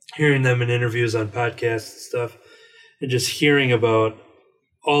hearing them in interviews on podcasts and stuff, and just hearing about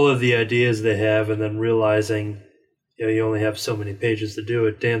all of the ideas they have, and then realizing, you only have so many pages to do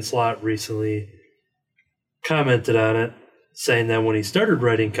it. Dan Slott recently commented on it, saying that when he started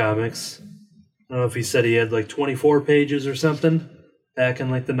writing comics, I don't know if he said he had like 24 pages or something back in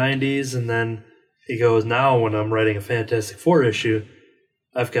like the 90s, and then he goes, now when I'm writing a Fantastic Four issue,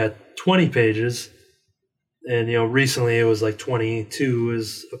 I've got 20 pages, and recently it was like 22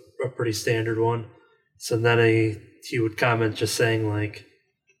 is a pretty standard one. So then he would comment just saying like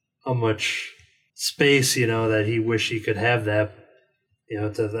how much space that he wish he could have that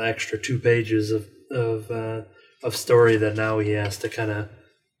to the extra 2 pages of story that now he has to kind of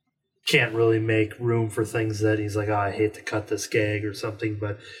can't really make room for things that he's like, I hate to cut this gag or something,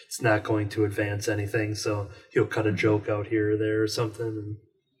 but it's not going to advance anything, so he'll cut a joke out here or there or something.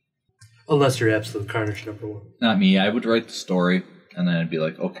 Unless you're Absolute Carnage number 1. Not me. I would write the story, and then I'd be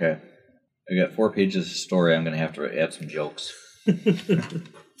like, okay, I got 4 pages of story. I'm going to have to add some jokes.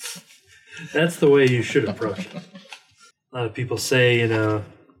 That's the way you should approach it. A lot of people say,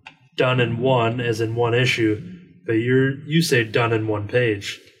 done in one, as in one issue, but you say done in 1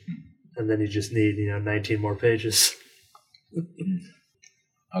 page, and then you just need 19 more pages.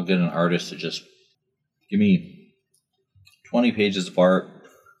 I'll get an artist to just give me 20 pages of art.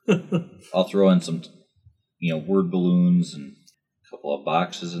 I'll throw in some word balloons and a couple of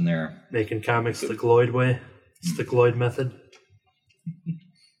boxes in there. Making comics the Gloyd way. It's the Gloyd method.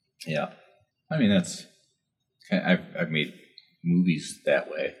 Yeah, I mean that's. I've made movies that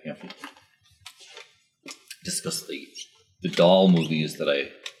way. Discuss the doll movies that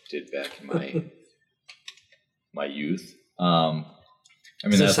I did back in my youth. I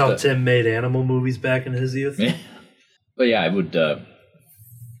mean, Is this that's how Tim made animal movies back in his youth? But yeah, I would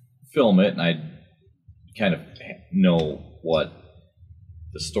film it, and I'd kind of know what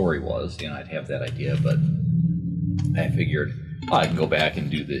the story was. I'd have that idea, but I figured I can go back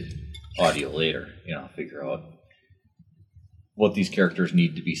and do the audio later. Figure out what these characters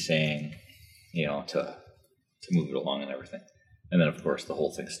need to be saying, to move it along and everything. And then, of course, the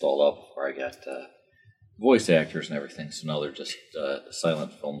whole thing stalled out before I got voice actors and everything. So now they're just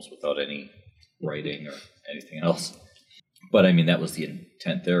silent films without any writing or anything else. But I mean, that was the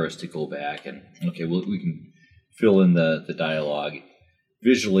intent there, is to go back and, okay, well, we can fill in the dialogue.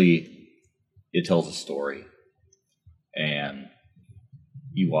 Visually, it tells a story. And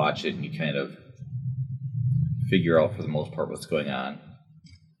you watch it and you kind of figure out, for the most part, what's going on.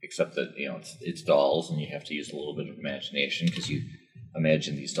 Except that, it's dolls, and you have to use a little bit of imagination, because you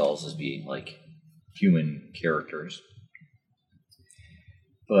imagine these dolls as being like human characters.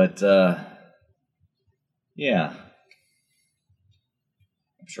 But, yeah.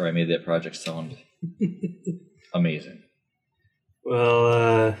 I'm sure I made that project sound amazing.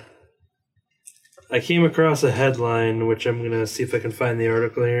 Well, I came across a headline, which I'm going to see if I can find the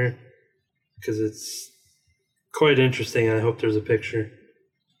article here, because it's quite interesting. I hope there's a picture.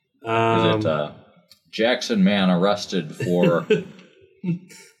 Is it Jackson man arrested for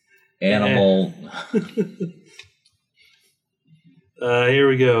animal? Here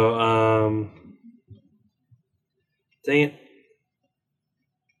we go. Dang it.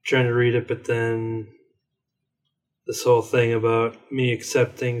 Trying to read it, but then this whole thing about me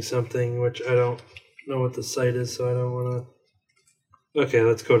accepting something, which I don't know what the site is, so I don't want to. Okay,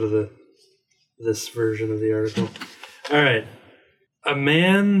 let's go to this version of the article. All right. A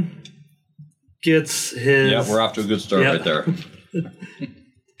man gets his... Yeah, we're off to a good start right there.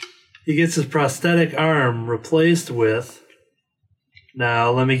 He gets his prosthetic arm replaced with...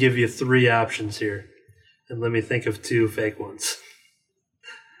 Now, let me give you 3 options here. And let me think of 2 fake ones.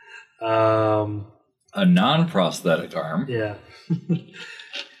 A non-prosthetic arm. Yeah.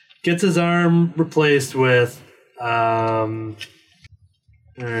 Gets his arm replaced with... all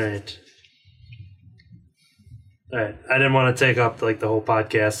right. All right. I didn't want to take up like the whole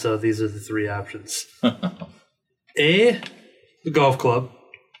podcast, so these are the 3 options. A, the golf club.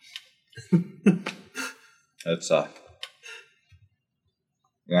 That's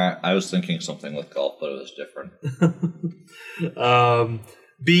yeah, I was thinking something with golf, but it was different.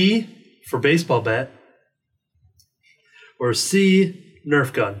 B, for baseball bat. Or C,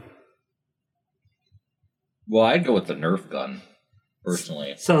 Nerf gun. Well, I'd go with the Nerf gun,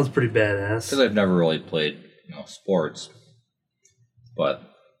 personally. Sounds pretty badass. Because I've never really played, sports. But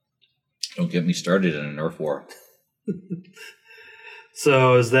don't get me started in a Nerf war.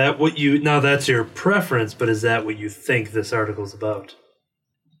 So is that what you... Now that's your preference, but is that what you think this article's about?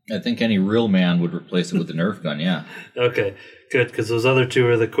 I think any real man would replace it with a Nerf gun, yeah. Okay, good, because those other 2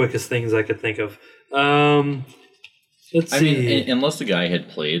 are the quickest things I could think of. Let's see. I mean, unless the guy had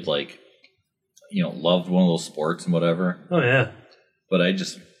played, loved one of those sports and whatever. Oh, yeah. But I'd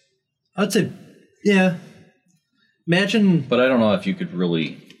say, yeah. Imagine... But I don't know if you could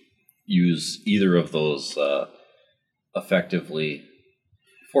really use either of those effectively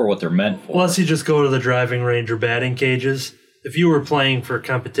for what they're meant for. Unless you just go to the driving range or batting cages. If you were playing for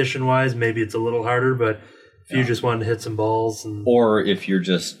competition-wise, maybe it's a little harder, but if you just wanted to hit some balls... Or if you're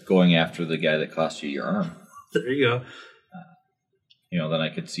just going after the guy that cost you your arm. There you go. Then I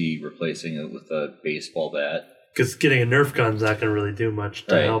could see replacing it with a baseball bat. Because getting a Nerf gun's not going to really do much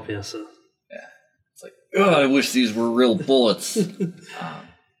to help you, so... Yeah. It's like, I wish these were real bullets.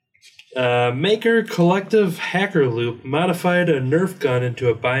 Maker Collective Hacker Loop modified a Nerf gun into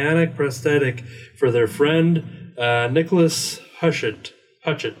a bionic prosthetic for their friend... Nicholas Hutchett.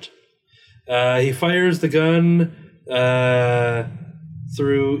 He fires the gun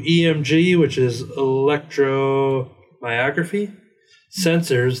through EMG, which is electromyography,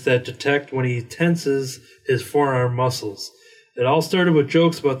 sensors that detect when he tenses his forearm muscles. It all started with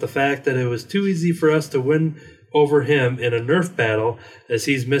jokes about the fact that it was too easy for us to win over him in a Nerf battle as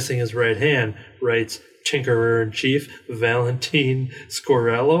he's missing his right hand, writes Tinkerer-in-Chief Valentin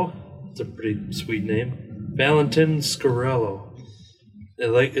Scorello. It's a pretty sweet name. Valentin Scorello.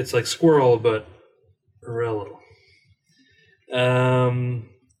 It's like squirrel, but Orello.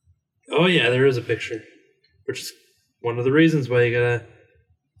 Oh yeah, there is a picture, which is one of the reasons why you gotta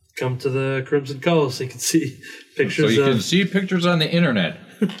come to the Crimson Call so you can see pictures. So you can see pictures on the internet,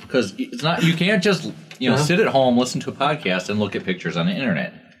 because it's not. You can't just sit at home, listen to a podcast, and look at pictures on the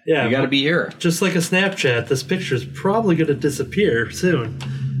internet. Yeah, you got to be here. Just like a Snapchat, this picture is probably going to disappear soon.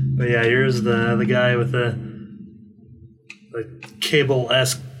 But yeah, here's the guy with the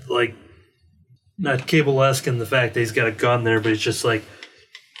cable-esque, not cable-esque in the fact that he's got a gun there, but he's just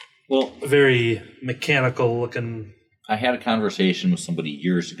very mechanical looking. I had a conversation with somebody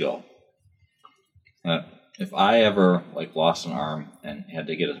years ago that if I ever lost an arm and had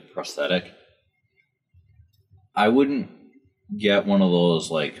to get a prosthetic, I wouldn't get one of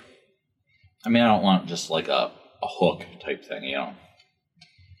those I don't want just a hook type thing,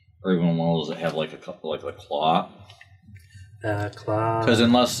 or even one of those that have a claw. Claw. Because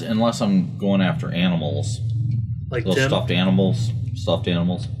unless I'm going after animals, those Tim? stuffed animals.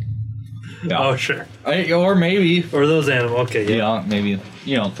 Yeah. Oh sure. Or maybe. Or those animals. Okay. Yeah, maybe.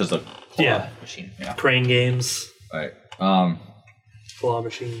 Because the claw machine. Yeah. Crane games. Right. Claw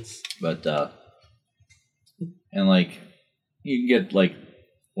machines. But and you can get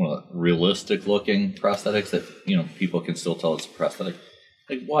one of the realistic looking prosthetics that people can still tell it's a prosthetic.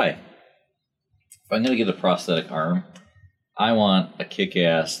 Why? If I'm gonna get a prosthetic arm, I want a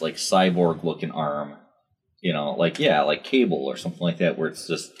kick-ass cyborg looking arm You know, like cable or something like that, where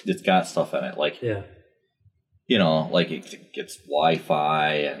it's got stuff in it, like Yeah. you know, like it gets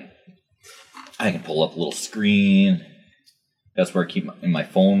Wi-Fi, and I can pull up a little screen. That's where I keep my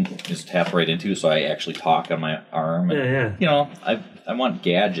phone is tapped right into, so I actually talk on my arm. And, Yeah. You know, I want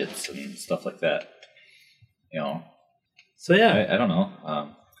gadgets and stuff like that. You know. So yeah, I don't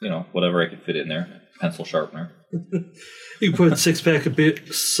know. You know, whatever I could fit in there. Pencil sharpener. you can put a 6-pack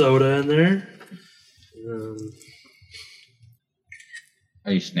of soda in there.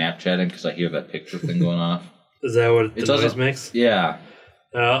 Are you Snapchatting because I hear that picture thing going off? Is that what the doesn't- noise makes? Yeah.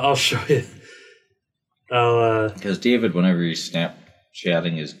 I'll show you. Because David, whenever he's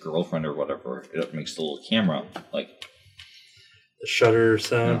Snapchatting his girlfriend or whatever, it makes the little camera like the shutter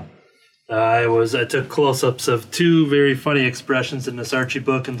sound. I took close-ups of 2 very funny expressions in this Archie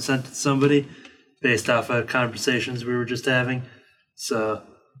book and sent it to somebody based off of conversations we were just having. So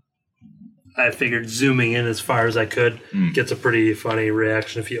I figured zooming in as far as I could gets a pretty funny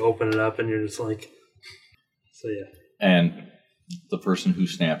reaction if you open it up and you're just like, so yeah. And the person who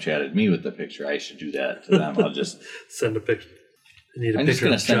Snapchatted me with the picture, I should do that to them. I'll just send a picture. I need a I'm just picture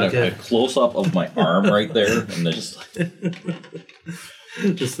gonna of send a Jughead. close up of my arm right there, and then just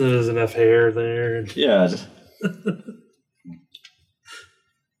Just there's enough hair there. yeah.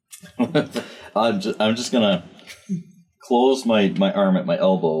 I'm just gonna close my arm at my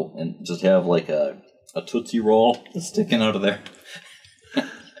elbow and just have like a Tootsie Roll sticking out of there. Send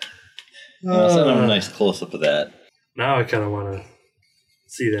them a nice close up of that. Now I kind of want to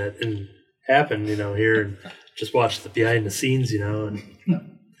see that happen, here and just watch the behind the scenes, and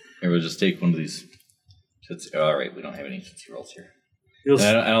Or we'll just take one of these Tootsie. All right, we don't have any Tootsie Rolls here. you'll.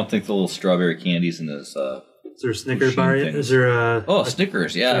 And I don't think the little strawberry candies in this. Is there a Snicker machine bar yet? thing. Is there a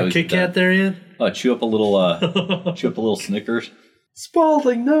Snickers? Yeah, a we Kit could, Kat there yet? chew up a little Snickers.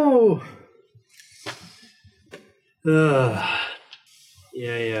 Spalding, no.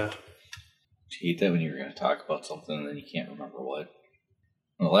 Yeah. I hate that when you're going to talk about something and then you can't remember what.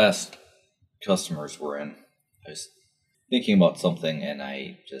 When the last customers were in, I was thinking about something and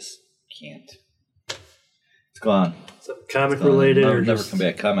I just can't. It's gone. Something comic It's gone. related or never just come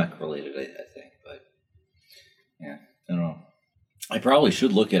back. Comic related, I think. But yeah, I don't know. I probably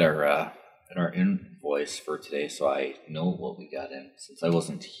should look at our invoice for today so I know what we got in. Since I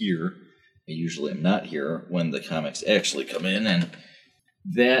wasn't here, I usually am not here when the comics actually come in, and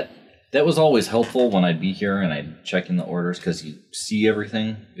that was always helpful when I'd be here and I'd check in the orders because you see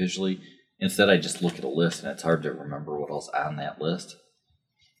everything visually. Instead, I just look at a list and it's hard to remember what else on that list.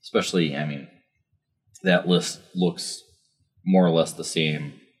 Especially, that list looks more or less the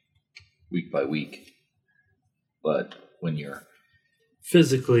same week by week. But when you're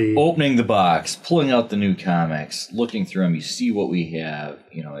physically opening the box, pulling out the new comics, looking through them, you see what we have,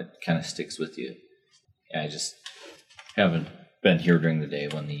 it kind of sticks with you. I just haven't been here during the day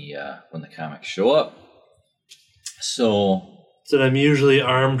when the comics show up. So I'm usually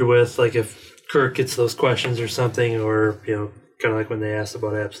armed with, like, if Kirk gets those questions or something, or kind of like when they asked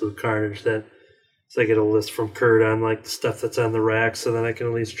about Absolute Carnage, that so I get a list from Kurt on like the stuff that's on the rack, so then I can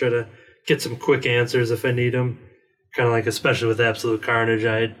at least try to get some quick answers if I need them. Kind of like, especially with Absolute Carnage,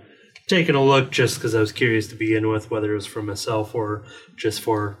 I had taken a look just because I was curious to begin with, whether it was for myself or just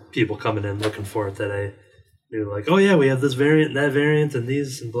for people coming in looking for it, that I knew, like, oh yeah, we have this variant and that variant and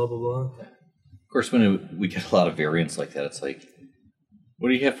these and blah blah blah. of course, when we get a lot of variants like that, it's like, what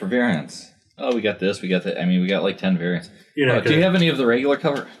do you have for variants? Oh, we got this, we got that. We got like 10 variants. You're not Do you gonna- have any of the regular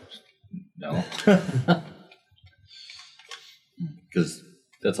cover? No. Because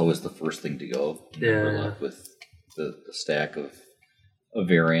that's always the first thing to go. We're Yeah. left with the stack of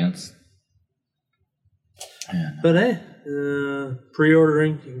variants. And, But hey,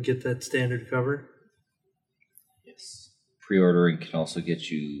 pre-ordering, you can get that standard cover. yes. Pre-ordering can also get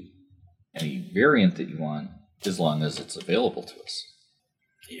you any variant that you want, as long as it's available to us.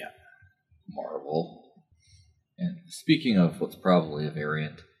 Yeah. Marvel. And speaking of what's probably a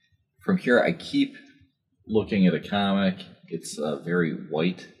variant, from here I keep looking at a comic. It's a very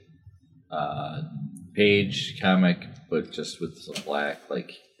white page comic, but just with some black,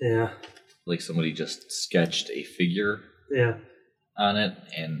 like somebody just sketched a figure Yeah. on it,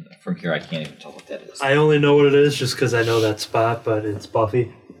 and from here I can't even tell what that is. I only know what it is just because I know that spot, but it's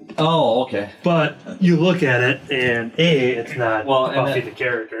Buffy. Oh, okay. But you look at it, and it's not Buffy the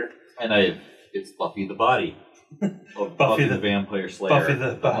character. And it's Buffy the body. Of Buffy Buffy the the Vampire Slayer. Buffy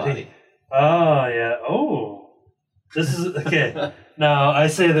the body. Oh, yeah. Oh. This is, okay. Now, I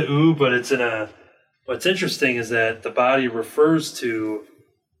say the ooh, but it's in a... What's interesting is that the body refers to...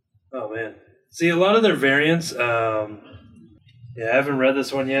 Oh, man. See, a lot of their variants... I haven't read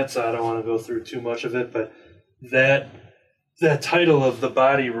this one yet, so I don't want to go through too much of it, but that title of The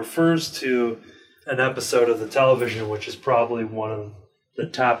Body refers to an episode of the television, which is probably one of the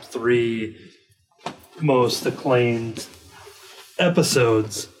top 3 most acclaimed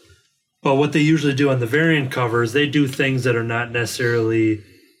episodes. But what they usually do on the variant covers, they do things that are not necessarily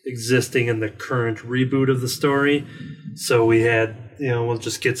existing in the current reboot of the story. So we had, we'll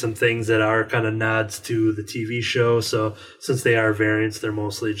just get some things that are kind of nods to the TV show. So since they are variants, they're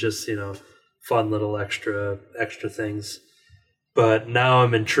mostly just, fun little extra things. But now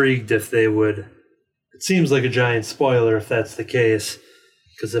I'm intrigued if they would. It seems like a giant spoiler if that's the case,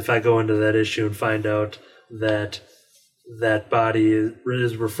 because if I go into that issue and find out that body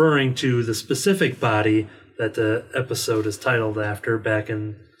is referring to the specific body that the episode is titled after, back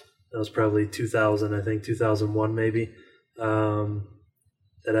in, that was probably 2000, I think 2001 maybe,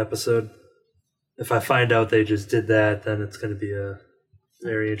 that episode. If I find out they just did that, then it's going to be a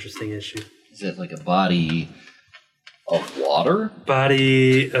very interesting issue. Is it like a body of water?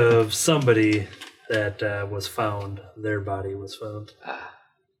 Body of somebody that was found. Their body was found.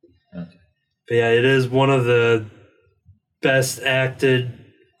 Okay. But yeah, it is one of the best acted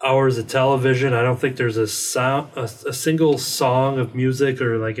hours of television. I don't think there's a single song of music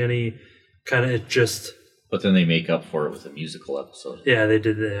or like any kind of, it just... But then they make up for it with a musical episode. Yeah, they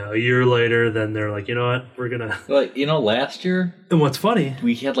did that. A year later, then they're like, you know what, we're going to... Like, last year... And what's funny...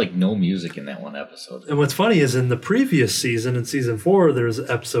 We had like no music in that one episode. And what's funny is in the previous season, in season 4, there was an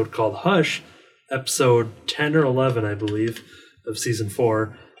episode called Hush, episode 10 or 11, I believe, of season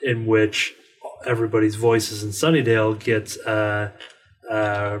 4, in which everybody's voices in Sunnydale gets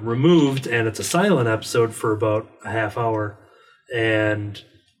removed, and it's a silent episode for about a half hour, and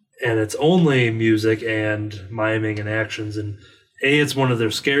it's only music and miming and actions. And it's one of their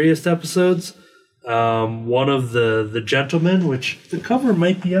scariest episodes. One of the gentlemen, which the cover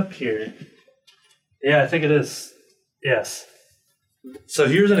might be up here. Yeah, I think it is. Yes. So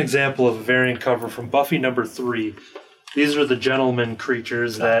here's an example of a variant cover from Buffy number 3. These are the gentleman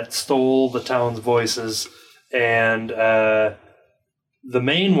creatures that stole the town's voices, and the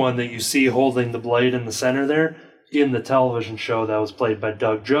main one that you see holding the blade in the center there, in the television show, that was played by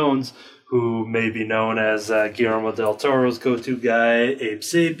Doug Jones, who may be known as Guillermo del Toro's go-to guy, Abe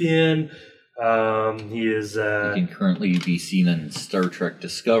Sapien. He is... he can currently be seen in Star Trek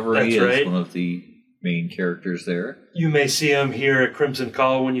Discovery as one of the main characters there. You may see him here at Crimson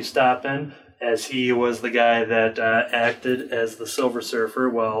Call when you stop in, as he was the guy that acted as the Silver Surfer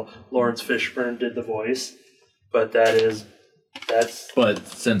while Lawrence Fishburne did the voice. But that's... But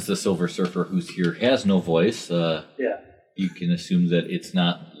since the Silver Surfer who's here has no voice, you can assume that it's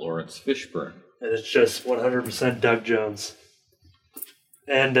not Lawrence Fishburne. And it's just 100% Doug Jones.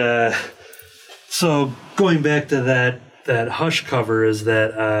 And so going back to that Hush cover is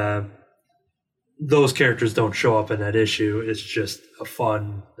that those characters don't show up in that issue. It's just a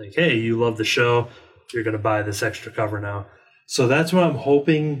fun, like, hey, you love the show, you're going to buy this extra cover now. So that's what I'm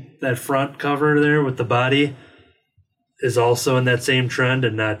hoping, that front cover there with the body is also in that same trend,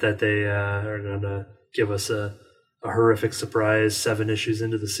 and not that they are going to give us a horrific surprise 7 issues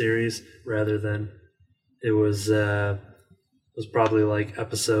into the series, rather than it was probably like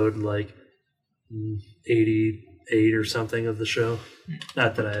episode like 88 or something of the show.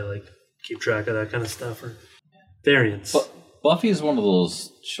 Not that I like keep track of that kind of stuff or variants. Buffy is one of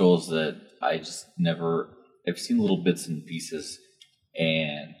those shows that I just never... I've seen little bits and pieces,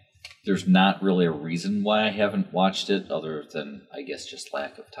 and there's not really a reason why I haven't watched it, other than, I guess, just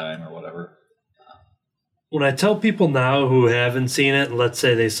lack of time or whatever. When I tell people now who haven't seen it, let's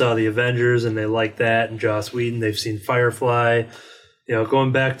say they saw The Avengers and they like that, and Joss Whedon, they've seen Firefly,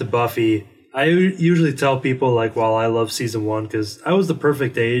 going back to Buffy, I usually tell people, like, while I love season 1, because I was the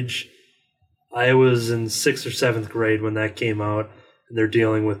perfect age. I was in 6th or 7th grade when that came out, and they're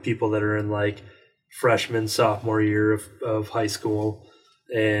dealing with people that are in, like, freshman, sophomore year of high school.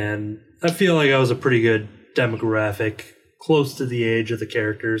 And I feel like I was a pretty good demographic, close to the age of the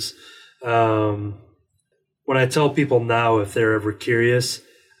characters. When I tell people now, if they're ever curious,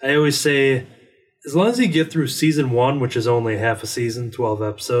 I always say, as long as you get through season 1, which is only half a season, 12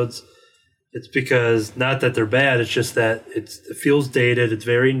 episodes, it's because, not that they're bad, it's just that it feels dated, it's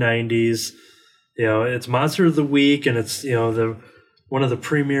very 90s. It's Monster of the Week, and it's, one of the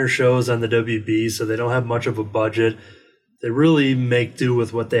premier shows on the WB, so they don't have much of a budget. They really make do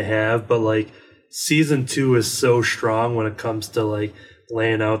with what they have, but like season 2 is so strong when it comes to like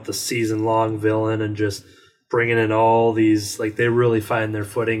laying out the season-long villain and just bringing in all these, like, they really find their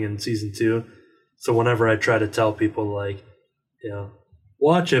footing in season 2. So whenever I try to tell people, like,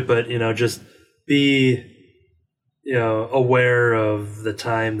 watch it, but just be aware of the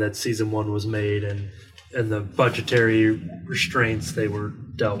time that season 1 was made, and and the budgetary restraints they were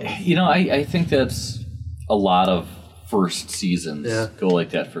dealt with. I think that's a lot of first seasons go like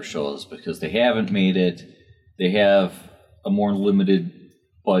that for shows because they haven't made it. They have a more limited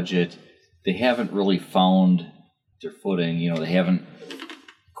budget. They haven't really found their footing. They haven't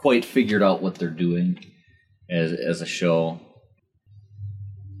quite figured out what they're doing as a show.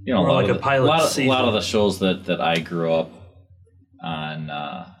 A lot of the shows that I grew up on,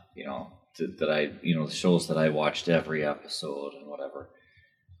 the shows that I watched every episode and whatever.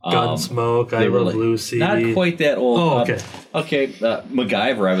 Gunsmoke, I Love Lucy. Not quite that old. Oh, okay.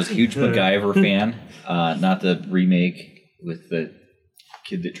 MacGyver. I was a huge MacGyver fan. Not the remake with the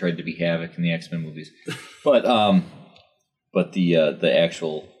kid that tried to be Havoc in the X-Men movies, but the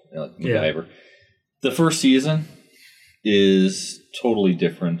actual MacGyver. The first season is totally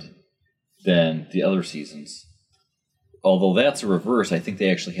different than the other seasons. Although that's a reverse, I think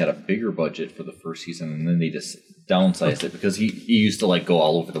they actually had a bigger budget for the first season, and then they just downsized it because he used to go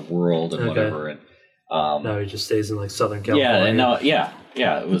all over the world and whatever. And now he just stays in Southern California.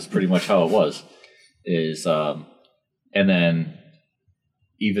 It was pretty much how it was. And then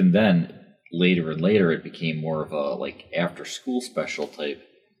even then, later and later, it became more of a after school special type.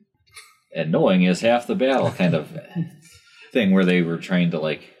 And knowing is half the battle kind of thing where they were trying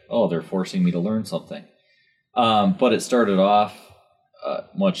to they're forcing me to learn something. But it started off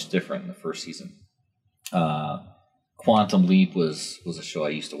much different in the first season. Quantum Leap was a show I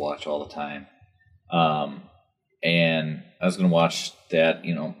used to watch all the time. And I was going to watch that,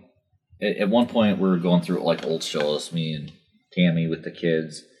 at one point we were going through old shows, me and Tammy with the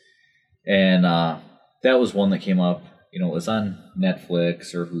kids. And that was one that came up. It was on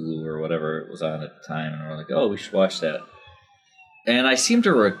Netflix or Hulu or whatever it was on at the time. And we're like, oh, we should watch that. And I seem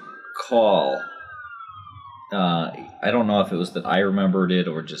to recall, I don't know if it was that I remembered it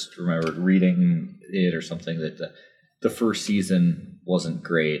or just remembered reading it or something, that the first season wasn't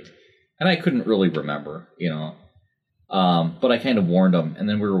great. And I couldn't really remember, but I kind of warned them. And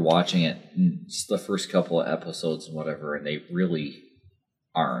then we were watching it, the first couple of episodes and whatever, and they really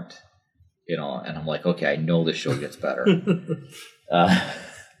aren't. And I'm like, okay, I know this show gets better.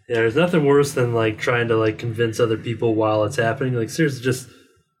 There's nothing worse than trying to convince other people while it's happening. Seriously, just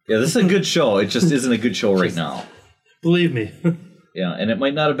this is a good show. It just isn't a good show right now. Believe me. And it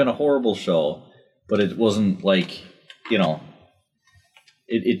might not have been a horrible show, but it wasn't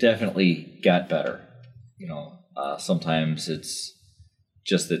it definitely got better. Sometimes it's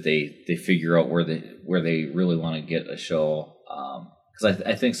just that they figure out where they really want to get a show. Because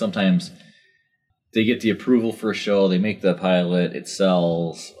I think sometimes they get the approval for a show, they make the pilot, it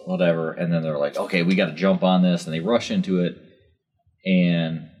sells, whatever, and then they're like, okay, we got to jump on this, and they rush into it.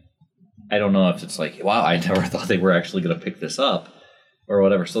 And I don't know if it's wow, I never thought they were actually going to pick this up or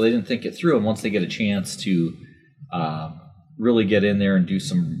whatever. So they didn't think it through. And once they get a chance to really get in there and do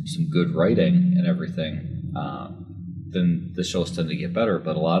some good writing and everything, then the shows tend to get better.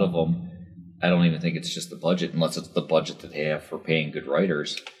 But a lot of them, I don't even think it's just the budget, unless it's the budget that they have for paying good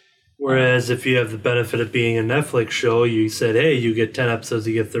writers. Whereas if you have the benefit of being a Netflix show, you said, hey, you get 10 episodes,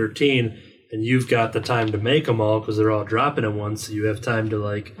 you get 13, and you've got the time to make them all because they're all dropping at once. So you have time to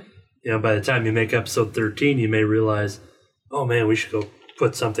by the time you make episode 13, you may realize, oh man, we should go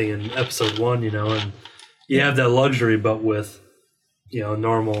put something in episode 1, and you have that luxury. But with,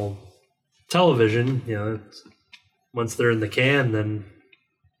 normal television, once they're in the can, then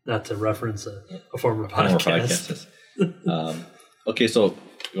not to reference a former podcast. Okay, so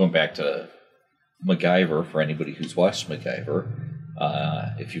going back to MacGyver, for anybody who's watched MacGyver,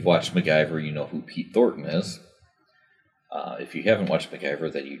 if you've watched MacGyver, you know who Pete Thornton is. If you haven't watched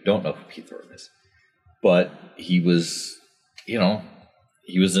MacGyver, then you don't know who Pete Thornton is. But he was, he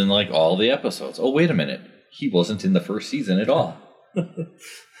was in all the episodes. Oh, wait a minute. He wasn't in the first season at all.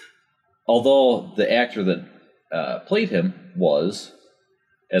 Although the actor that played him was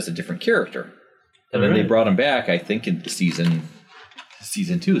as a different character. And then they brought him back, I think, in season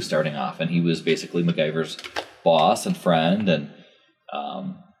 2 starting off. And he was basically MacGyver's boss and friend, and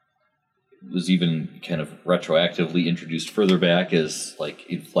was even kind of retroactively introduced further back as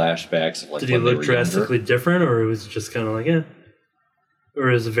in flashbacks of Did he look drastically different, or was it just kind of or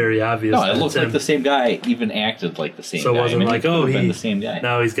is it very obvious? No, it looked like the same guy, even acted like the same guy. So it wasn't been the same guy.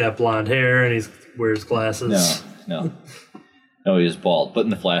 Now he's got blonde hair and he wears glasses. No, he was bald. But in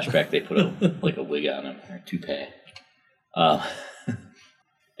the flashback, they put a wig on him, or a toupee.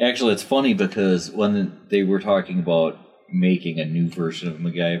 Actually, it's funny because when they were talking about making a new version of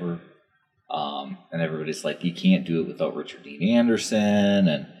MacGyver, and everybody's like, you can't do it without Richard Dean Anderson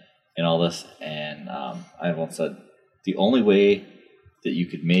and all this. And I once said, the only way that you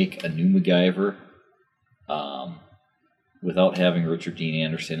could make a new MacGyver without having Richard Dean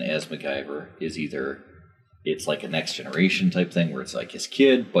Anderson as MacGyver is either it's like a Next Generation type thing where it's like his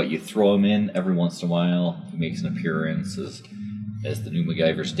kid, but you throw him in every once in a while. He makes an appearance as the new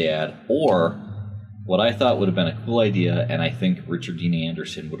MacGyver's dad. Or what I thought would have been a cool idea, and I think Richard Dean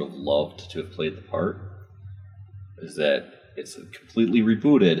Anderson would have loved to have played the part, is that it's completely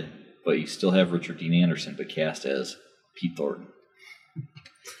rebooted, but you still have Richard Dean Anderson, but cast as Pete Thornton.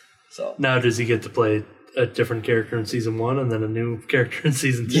 So Now, does he get to play a different character in season 1 and then a new character in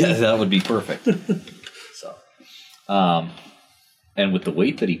season 2? yeah, that would be perfect. So, and with the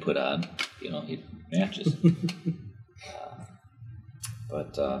weight that he put on, he matches.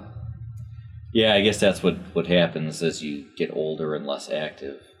 Yeah, I guess that's what happens as you get older and less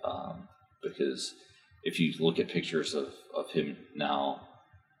active. Because if you look at pictures of him now,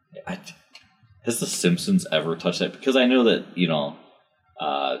 has The Simpsons ever touched that? Because I know that,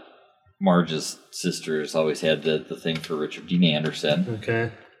 Marge's sisters always had the thing for Richard Dean Anderson.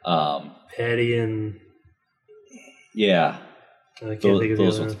 Okay. Patty and... Yeah. I can't think of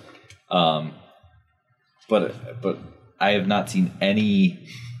those the other ones. But I have not seen any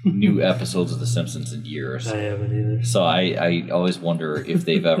new episodes of The Simpsons in years. I haven't either. So I always wonder if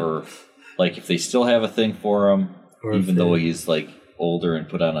they've ever, if they still have a thing for him, Or even though he's older and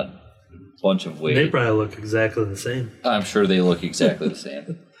put on a bunch of weight. They probably look exactly the same. I'm sure they look exactly the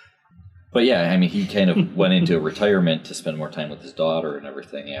same. But yeah, I mean, he kind of went into retirement to spend more time with his daughter and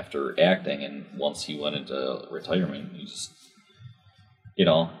everything after acting. And once he went into retirement, he just,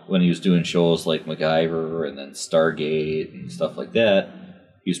 when he was doing shows like MacGyver and then Stargate and stuff like that,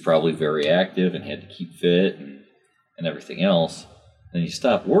 he was probably very active and had to keep fit and everything else. Then he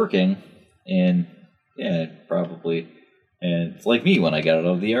stopped working, and yeah, probably. And it's like me when I got out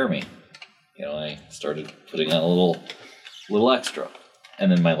of the Army. I started putting on a little extra.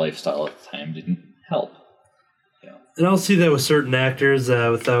 And then my lifestyle at the time didn't help. And I'll see that with certain actors,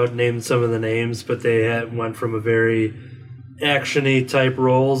 without naming some of the names, but they went from a very action-y type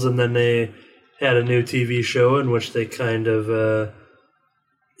roles, and then they had a new TV show in which they kind of,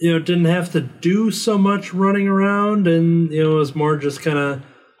 didn't have to do so much running around, and, it was more just kind of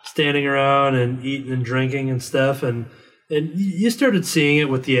standing around and eating and drinking and stuff, and you started seeing it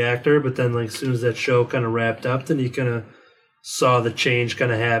with the actor, but then, as soon as that show kind of wrapped up, then you kind of saw the change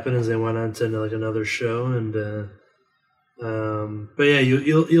kind of happen as they went on to another show, and but yeah,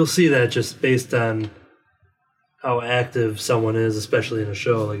 you'll see that just based on how active someone is, especially in a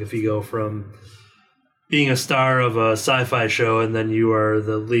show. Like if you go from being a star of a sci-fi show and then you are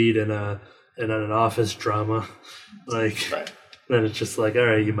the lead in an office drama, right. Then it's just all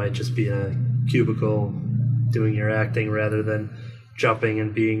right, you might just be in a cubicle doing your acting rather than jumping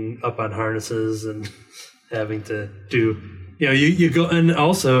and being up on harnesses and having to do. You go, and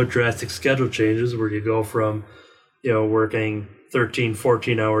also drastic schedule changes where you go from, working 13,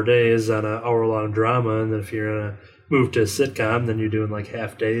 14-hour days on an hour-long drama, and then if you're going to move to a sitcom, then you're doing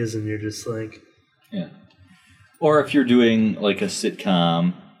half days, and you're just Yeah. Or if you're doing a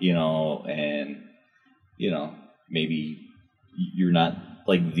sitcom, and, maybe you're not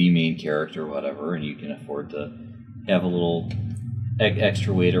the main character or whatever, and you can afford to have a little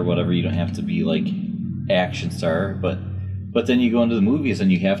extra weight or whatever. You don't have to be action star, but then you go into the movies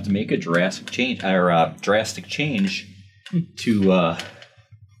and you have to make a drastic change to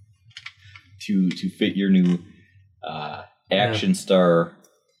fit your new action star,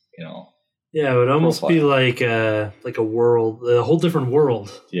 Yeah, it would almost profile. be like a world, a whole different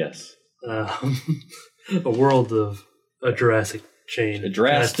world. Yes. A world of a drastic change. A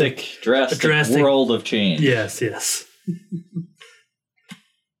drastic world of change. Yes.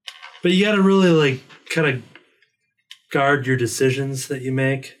 But you got to really kind of guard your decisions that you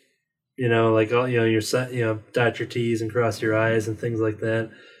make. You're set, dot your T's and cross your I's and things like that.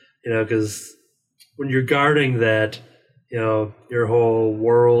 Because when you're guarding that, your whole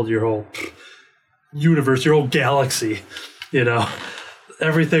world, your whole universe, your whole galaxy,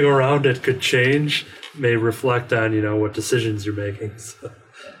 everything around it could change, may reflect on, what decisions you're making. So.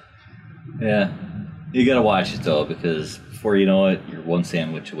 Yeah. You got to watch it, though, because before you know it, you're one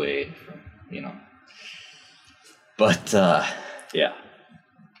sandwich away from, But, yeah.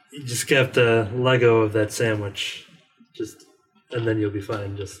 You just have to let go of that sandwich, and then you'll be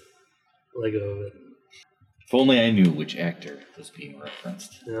fine. Just let go of it. If only I knew which actor was being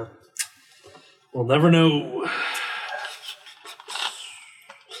referenced. Yeah. We'll never know.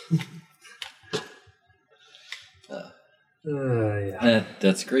 Yeah.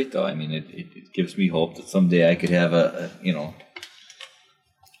 That's great, though. I mean, it gives me hope that someday I could have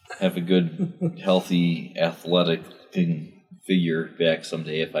have a good, healthy, athletic figure back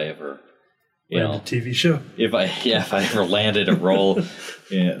someday if I ever, you Land know, a TV show. if I ever landed a role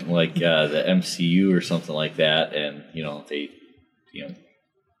in like the MCU or something like that, and they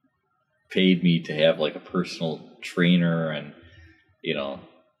paid me to have like a personal trainer and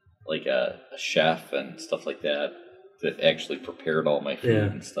like a chef and stuff like that actually prepared all my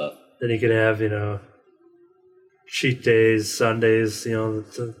food and stuff. Then you could have cheat days, Sundays, to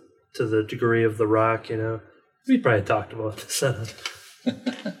the degree of The Rock. We probably talked about this.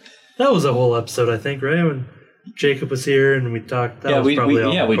 That was a whole episode, I think, right? When Jacob was here and we talked.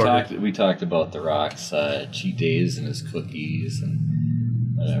 We talked about The Rock's cheat days and his cookies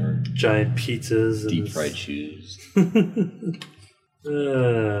and whatever. Giant pizzas, deep fried shoes.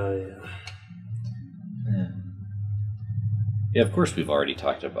 Yeah, of course we've already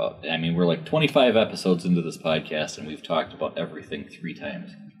talked about. I mean, we're like 25 episodes into this podcast, and we've talked about everything 3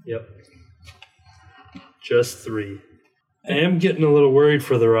 times. Yep. Just 3. I am getting a little worried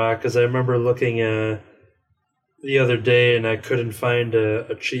for The Rock because I remember looking the other day and I couldn't find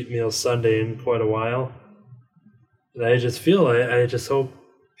a cheat meal Sunday in quite a while. And I just feel, I just hope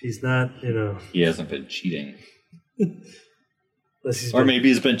he's not, He hasn't been cheating. Or maybe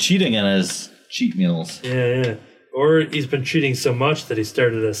he's been cheating on his cheat meals. Yeah. Or he's been cheating so much that he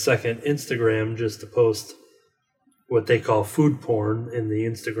started a second Instagram just to post what they call food porn in the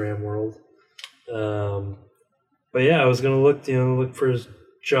Instagram world. But yeah, I was gonna look for his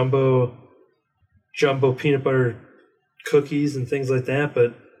jumbo peanut butter cookies and things like that.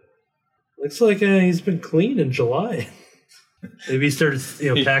 But looks like he's been clean in July. Maybe he started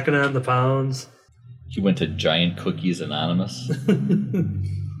packing on the pounds. He went to Giant Cookies Anonymous.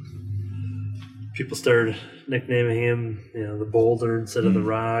 People started nicknaming him, the Boulder instead of the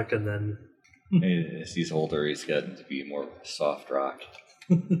Rock, and then as he's older, he's gotten to be more of a soft rock.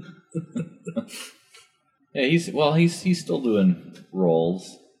 Yeah, he's still doing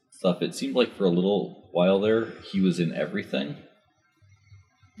roles stuff. It seemed like for a little while there he was in everything,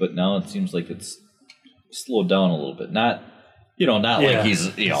 but now it seems like it's slowed down a little bit. Not like he's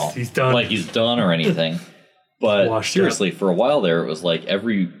done. Like he's done or anything. But seriously, for a while there, it was like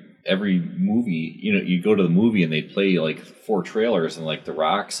every movie, you go to the movie and they play like 4 trailers and like The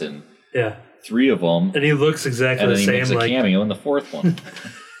Rock's and 3 of them, and he looks exactly the same. And then he makes a cameo in the 4th one.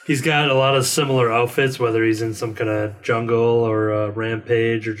 He's got a lot of similar outfits, whether he's in some kind of jungle or a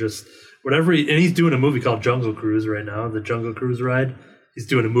rampage or just whatever. And he's doing a movie called Jungle Cruise right now, the Jungle Cruise ride. He's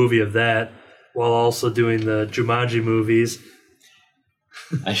doing a movie of that while also doing the Jumanji movies.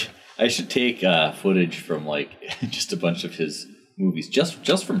 I should take footage from like just a bunch of his movies,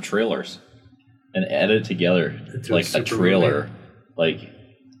 just from trailers, and edit it together like a trailer, like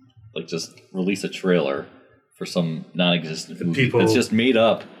just release a trailer for some non-existent movie that's just made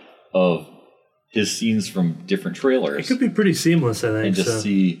up of his scenes from different trailers. It could be pretty seamless, I think. And just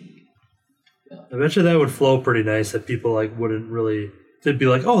see. I bet you that would flow pretty nice. That people wouldn't really. They'd be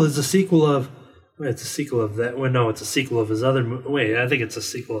like, "Oh, there's a sequel of." Wait, it's a sequel of that. Well, no, it's a sequel of his other. Wait, I think it's a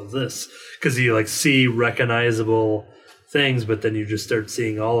sequel of this because you see recognizable things, but then you just start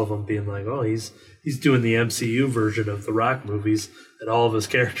seeing all of them being like, "Oh, he's doing the MCU version of the Rock movies," and all of his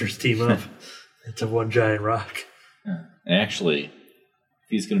characters team up into one giant rock. Yeah. And actually, if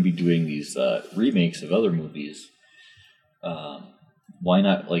he's going to be doing these remakes of other movies, why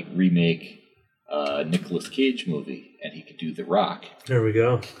not remake a Nicolas Cage movie, and he could do The Rock? There we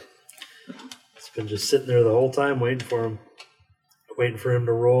go. It's been just sitting there the whole time waiting for him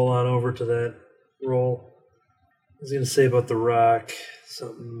to roll on over to that role. I was going to say about The Rock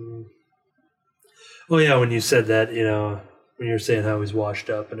something. Oh yeah, when you said that, when you were saying how he's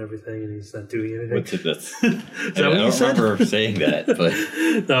washed up and everything, and he's not doing anything. I don't remember saying that,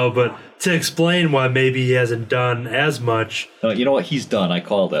 but no. But to explain why maybe he hasn't done as much. You know what? He's done. I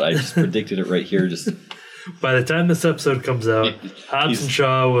called it. I just predicted it right here. Just by the time this episode comes out, Hobbs and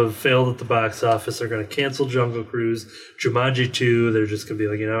Shaw will have failed at the box office. They're going to cancel Jungle Cruise, Jumanji 2. They're just going to be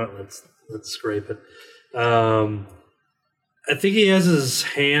like, let's scrape it. I think he has his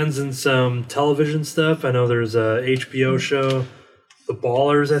hands in some television stuff. I know there's a HBO show, The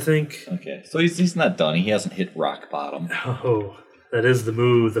Ballers, I think. Okay, so he's not done. He hasn't hit rock bottom. Oh, that is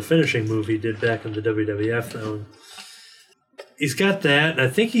the finishing move he did back in the WWF, though. He's got that, and I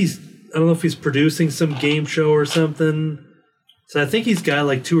think I don't know if he's producing some game show or something. So I think he's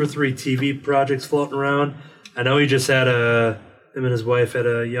got 2 or 3 TV projects floating around. I know he just had him and his wife had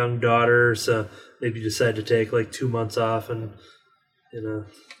a young daughter, so maybe decided to take 2 months off and,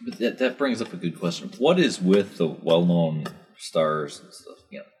 But that brings up a good question. What is with the well-known stars and stuff,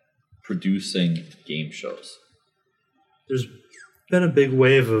 producing game shows? There's been a big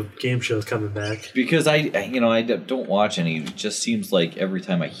wave of game shows coming back. Because I don't watch any. It just seems like every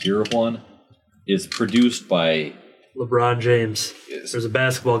time I hear of one, is produced by. LeBron James. There's a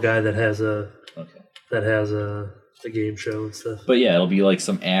basketball guy that has a game show and stuff. But yeah, it'll be like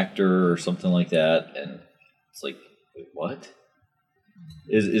some actor or something like that, and it's like, wait, what?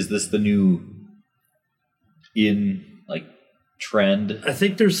 Is this the new trend? I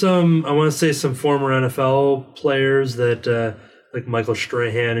think there's some former NFL players that like Michael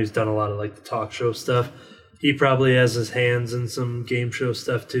Strahan, who's done a lot of like the talk show stuff. He probably has his hands in some game show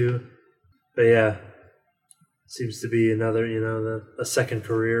stuff too. But yeah, seems to be another, a second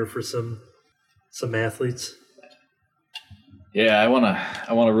career for some athletes. Yeah, I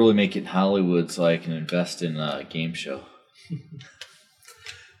wanna really make it in Hollywood so I can invest in a game show.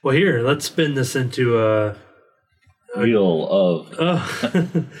 Well, here, let's spin this into a Wheel of.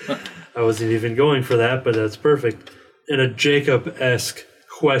 Oh, I wasn't even going for that, but that's perfect. In a Jacob-esque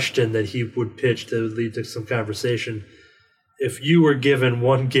question that he would pitch that would lead to some conversation. If you were given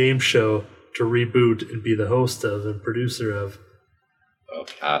one game show to reboot and be the host of and producer of. Oh,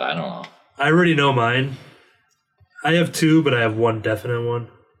 God, I don't know. I already know mine. I have two, but I have one definite one.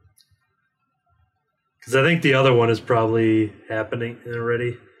 Because I think the other one is probably happening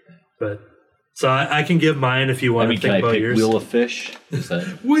already. But so I can give mine if you want to think about yours. Wheel of Fish?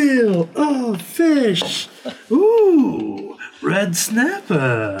 Wheel of Fish. Ooh, red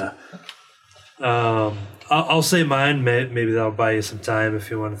snapper. I'll say mine. Maybe that'll buy you some time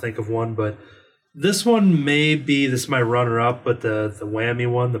if you want to think of one. But this one this is my runner-up. But the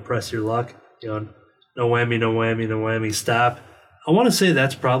whammy one, the press your luck. No whammy, no whammy, no whammy, stop. I want to say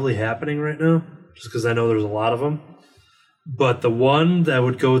that's probably happening right now, just because I know there's a lot of them. But the one that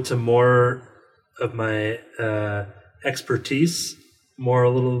would go to more of my expertise, more a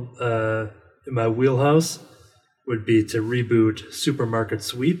little in my wheelhouse, would be to reboot Supermarket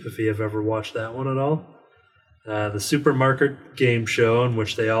Sweep, if you have ever watched that one at all. The supermarket game show in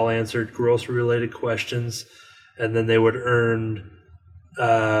which they all answered grocery-related questions, and then they would earn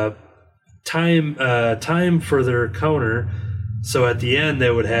time for their counter. So at the end,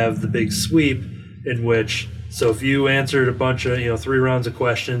 they would have the big sweep in which, so if you answered a bunch of, 3 rounds of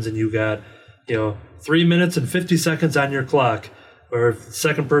questions and you got, 3 minutes and 50 seconds on your clock, or if the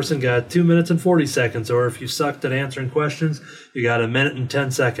second person got 2 minutes and 40 seconds, or if you sucked at answering questions, you got 1 minute and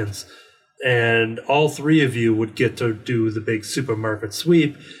 10 seconds. And all 3 of you would get to do the big supermarket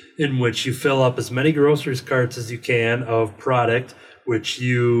sweep in which you fill up as many groceries carts as you can of product, which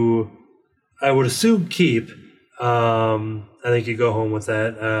you, I would assume, keep. I think you go home with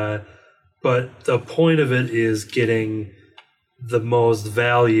that. But the point of it is getting the most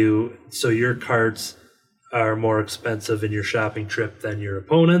value, so your carts are more expensive in your shopping trip than your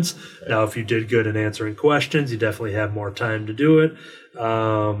opponents. Right. Now, if you did good in answering questions, you definitely have more time to do it.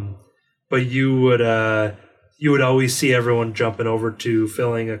 But you would always see everyone jumping over to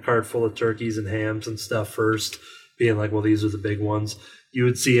filling a cart full of turkeys and hams and stuff first, being like, well, these are the big ones. You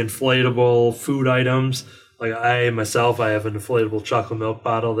would see inflatable food items. Like I have an inflatable chocolate milk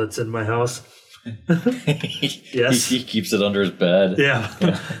bottle that's in my house. Yes. He keeps it under his bed. Yeah.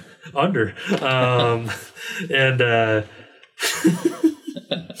 Under. And I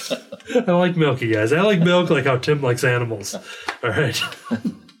like milk, you guys. I like milk like how Tim likes animals. All right.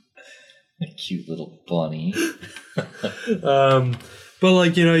 A cute little bunny. But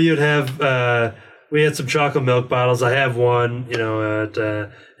like, you'd have we had some chocolate milk bottles. I have one,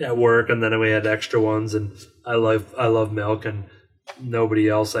 at work, and then we had extra ones, and I love milk, and nobody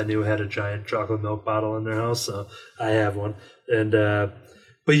else I knew had a giant chocolate milk bottle in their house, so I have one. And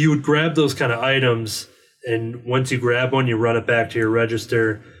but you would grab those kind of items, and once you grab one, you run it back to your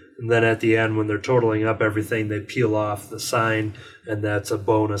register, and then at the end, when they're totaling up everything, they peel off the sign, and that's a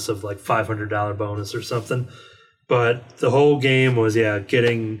bonus of like $500 bonus or something. But the whole game was,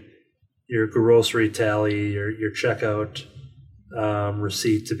 getting your grocery tally, your checkout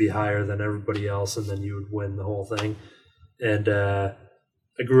receipt to be higher than everybody else, and then you would win the whole thing. And I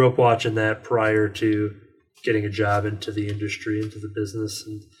grew up watching that prior to getting a job into the industry, into the business.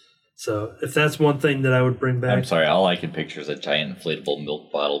 And so if that's one thing that I would bring back. I'm sorry, all I can picture is a giant inflatable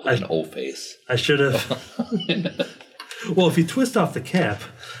milk bottle with an O face. I should have. Well, if you twist off the cap,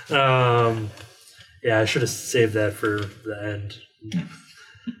 I should have saved that for the end.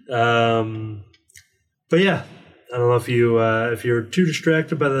 But yeah, I don't know if you're too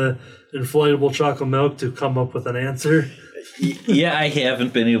distracted by the inflatable chocolate milk to come up with an answer. Yeah, I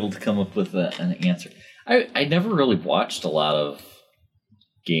haven't been able to come up with an answer. I never really watched a lot of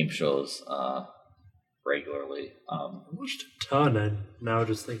game shows regularly. I watched a ton, and now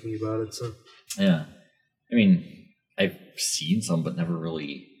just thinking about it. So yeah, I mean, I've seen some, but never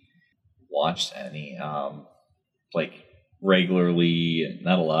really watched any. Like regularly,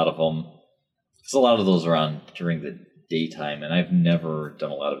 not a lot of them. Because a lot of those are on during the daytime, and I've never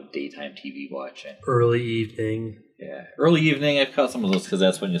done a lot of daytime TV watching. Early evening. Yeah, early evening. I've caught some of those because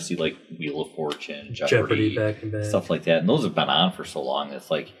that's when you see like Wheel of Fortune, Jeopardy, back and back. stuff like that, and those have been on for so long. It's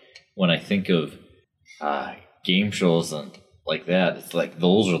like when I think of game shows and like that, it's like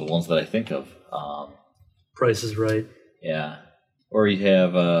those are the ones that I think of. Price is Right. Yeah, or you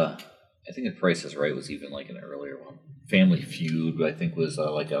have I think The Price is Right was even like an earlier one. Family Feud, I think, was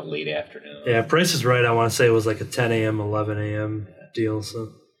like a late afternoon. Yeah, Price is Right, I want to say, was like a 10 a.m., 11 a.m. deal. So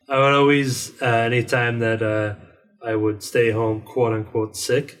I would always, anytime that I would stay home, quote unquote,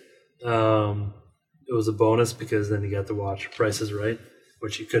 sick, it was a bonus because then you got to watch Price is Right,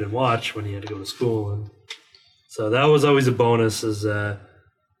 which you couldn't watch when you had to go to school. And so that was always a bonus, is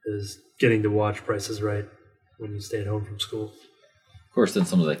getting to watch Price is Right when you stayed home from school. Of course, then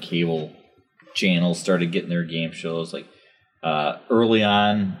some of the cable channels started getting their game shows. Like early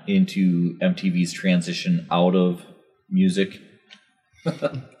on into MTV's transition out of music,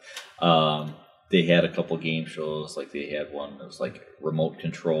 they had a couple game shows. Like they had one that was like Remote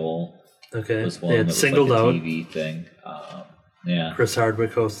Control. Okay, Was one they had that was Singled like a Out. TV thing. Yeah. Chris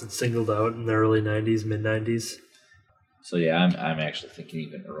Hardwick hosted Singled Out in the early 90s, mid-90s, So yeah, I'm actually thinking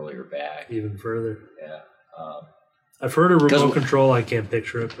even earlier back. even further. Yeah. I've heard of Remote 'Cause- Control. I can't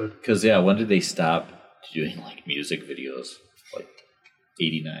picture it, but Because yeah, when did they stop doing like music videos? Like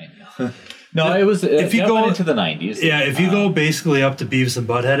 89. No, it was. If you that go- went into the 90s. yeah, if you go basically up to Beavis and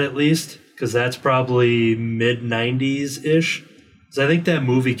Butthead at least, because that's probably mid-90s ish. Because I think that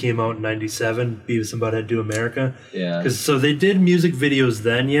movie came out in '97. Beavis and Butthead Do America. Yeah. Because so they did music videos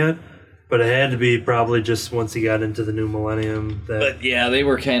then yet, but it had to be probably just once he got into the new millennium that But yeah, they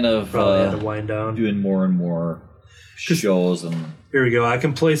were kind of probably had to wind down. doing more and more shows, and Here we go. I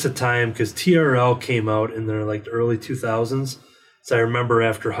can place a time because TRL came out in their like early 2000s. So I remember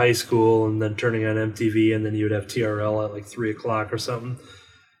after high school and then turning on MTV, and then you would have TRL at like 3 o'clock or something.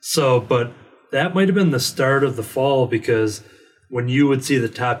 So, but that might have been the start of the fall, because when you would see the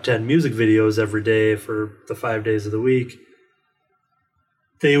top 10 music videos every day for the 5 days of the week,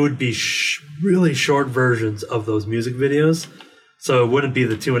 they would be really short versions of those music videos. So it wouldn't be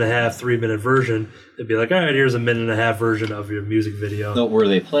the 2.5, 3 minute version. It'd be like, all right, here's a 1.5-minute version of your music video. no, were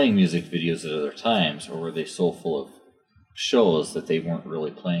they playing music videos at other times, or were they so full of shows that they weren't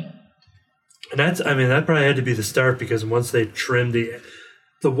really playing? And that's, I mean, that probably had to be the start, because once they trimmed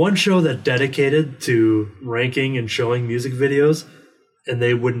the one show that dedicated to ranking and showing music videos, and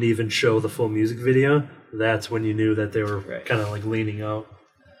they wouldn't even show the full music video, that's when you knew that they were Right. kind of like leaning out,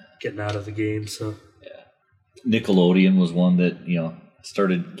 getting out of the game. So Nickelodeon was one that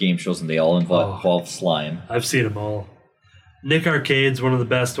started game shows, and they all involved slime. I've seen them all. Nick Arcade's one of the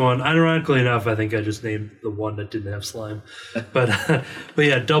best one. Ironically enough, I think I just named the one that didn't have slime. But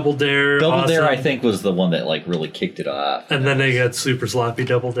yeah, Double Dare. Double Dare, awesome. I think, was the one that like really kicked it off. And then they got Super Sloppy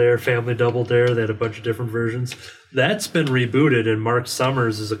Double Dare, Family Double Dare. They had a bunch of different versions. That's been rebooted, and Mark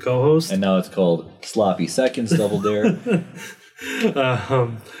Summers is a co-host. And now it's called Sloppy Seconds Double Dare.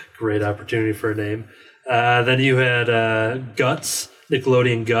 Great opportunity for a name. Then you had Guts,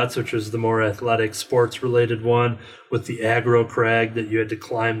 Nickelodeon Guts, which was the more athletic, sports-related one with the aggro crag that you had to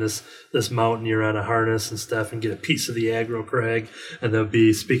climb this mountain. You're on a harness and stuff and get a piece of the aggro crag. And there'd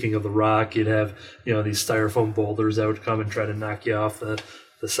be, speaking of the Rock, you'd have these styrofoam boulders that would come and try to knock you off the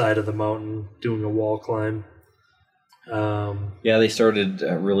side of the mountain doing a wall climb. Yeah, they started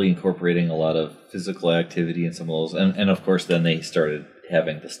really incorporating a lot of physical activity in some of those, and of course, then they started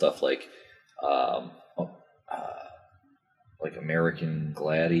having the stuff like American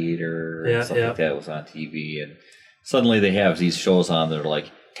Gladiator and stuff like that was on TV, and suddenly they have these shows on that are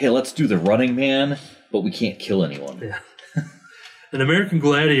like, hey, let's do the Running Man, but we can't kill anyone. Yeah. And American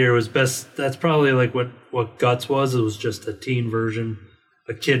Gladiator was best. That's probably like what Guts was. It was just a teen version,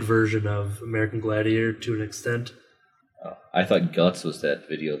 a kid version of American Gladiator to an extent. I thought Guts was that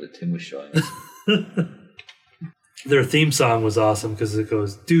video that Tim was showing us. Their theme song was awesome because it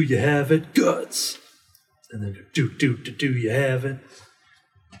goes, "Do you have it, Guts?" And then do you have it?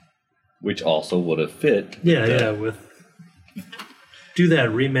 Which also would have fit. Yeah, with do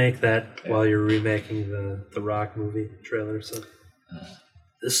that, remake that while you're remaking the Rock movie trailer. So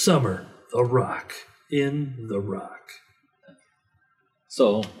this summer, The Rock in The Rock.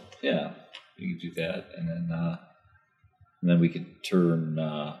 So yeah, we could do that, and then we could turn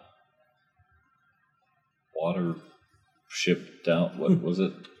Watership Down. What was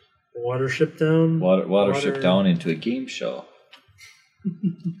it? Watership Down. Watership Down into a game show.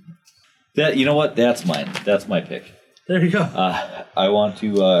 That, you know what? That's mine. That's my pick. There you go. I want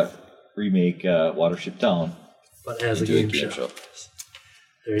to remake Watership Down But as a into game show.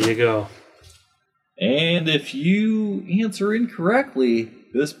 There you go. And if you answer incorrectly,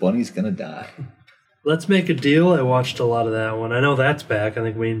 this bunny's gonna die. Let's Make a Deal. I watched a lot of that one. I know that's back. I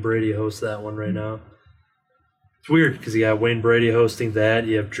think Wayne Brady hosts that one right now. It's weird because you got Wayne Brady hosting that.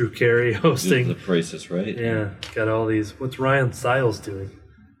 You have Drew Carey hosting. The Price is Right. Yeah, got all these. What's Ryan Stiles doing?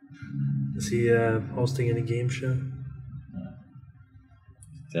 Is he hosting any game show?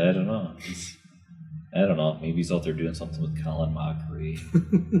 I don't know. I don't know. Maybe he's out there doing something with Colin Mockery.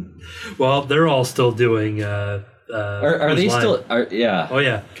 Well, they're all still doing. Are they still? Yeah. Oh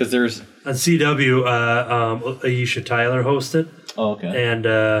yeah. Because there's on CW, Aisha Tyler hosted. Oh, okay. And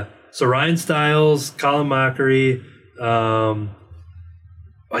so Ryan Stiles, Colin Mockery, I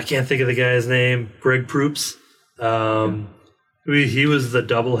can't think of the guy's name. Greg Proops. He was the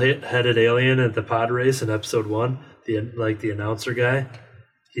double-headed alien at the pod race in episode 1. The announcer guy.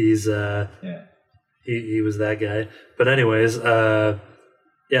 He's he was that guy. But anyways,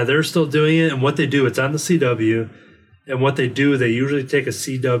 they're still doing it. And what they do, it's on the CW. And what they do, they usually take a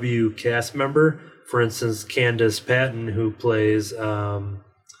CW cast member. For instance, Candace Patton, who plays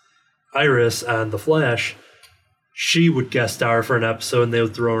Iris on The Flash. She would guest star for an episode, and they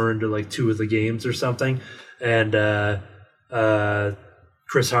would throw her into like 2 of the games or something. And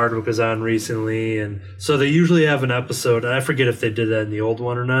Chris Hardwick was on recently, and so they usually have an episode. And I forget if they did that in the old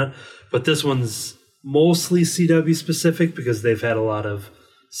one or not, but this one's mostly CW specific because they've had a lot of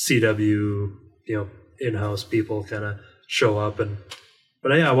CW, in-house people kind of show up.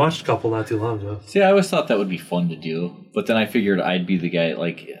 But I watched a couple not too long ago. See, I always thought that would be fun to do, but then I figured I'd be the guy,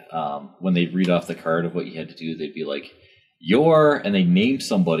 like, when they read off the card of what you had to do, they'd be like, and they name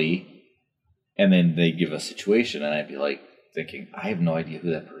somebody, and then they give a situation, and I'd be like, thinking, I have no idea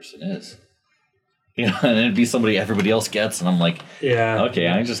who that person is. And it'd be somebody everybody else gets, and I'm like, okay,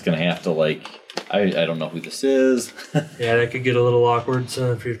 I'm just going to have to, like, I don't know who this is. Yeah, that could get a little awkward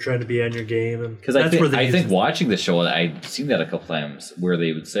if you're trying to be on your game. Because I think watching the show, I've seen that a couple times where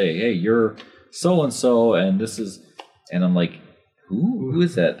they would say, hey, you're so-and-so, and this is... And I'm like, who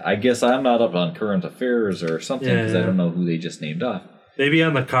is that? I guess I'm not up on current affairs or something because I don't know who they just named off. Maybe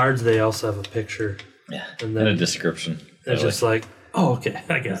on the cards they also have a picture. Yeah, and a description. It's just like, oh, okay,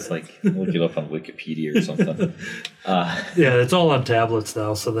 I guess. It's like, look it up on Wikipedia or something. It's all on tablets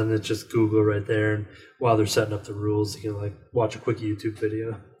now, so then it's just Google right there, and while they're setting up the rules, you can, like, watch a quick YouTube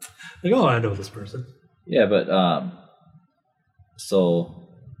video. Like, oh, I know this person. Yeah, but,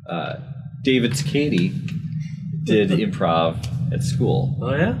 David Cicady did improv at school.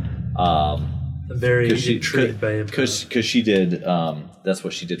 Oh, yeah? I'm very intrigued by improv. Because she did, that's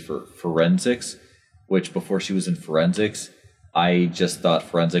what she did for forensics, which before she was in forensics, I just thought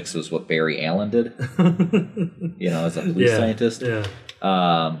forensics was what Barry Allen did, as a police scientist. Yeah.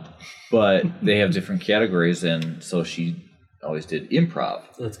 But they have different categories, and so she always did improv.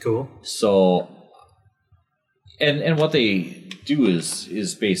 That's cool. So, and what they do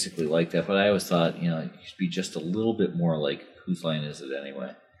is basically like that, but I always thought, it should be just a little bit more like, whose line is it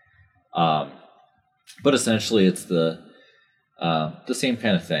anyway? But essentially it's the same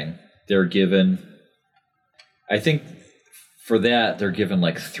kind of thing. They're given... I think for that, they're given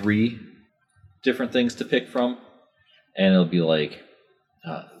like 3 different things to pick from. And it'll be like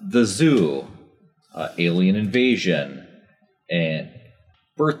the zoo, alien invasion, and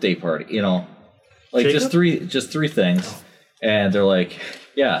birthday party, like Jacob? just three things. And they're like,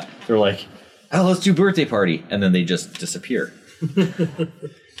 oh, let's do birthday party. And then they just disappear.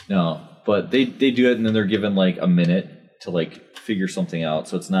 No, but they do it, and then they're given like a minute to like figure something out.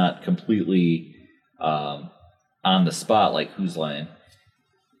 So it's not completely... on the spot, like whose line.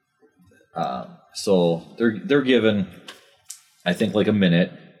 So they're given, I think, like a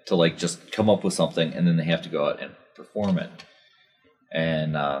minute to like just come up with something, and then they have to go out and perform it.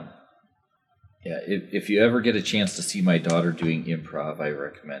 And if you ever get a chance to see my daughter doing improv, I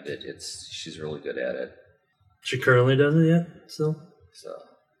recommend it. She's really good at it. She currently does it yet? So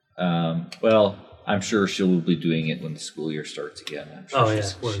I'm sure she'll be doing it when the school year starts again. I'm sure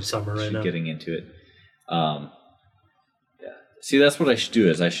we're in summer right now. She's getting into it. See, that's what I should do.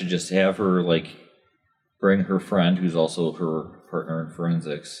 Is I should just have her like bring her friend, who's also her partner in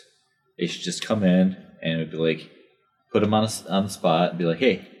forensics. They should just come in, and it'd be like put them on the spot and be like,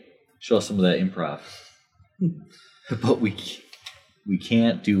 "Hey, show us some of that improv." But we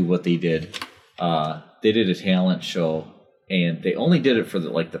can't do what they did. They did a talent show, and they only did it for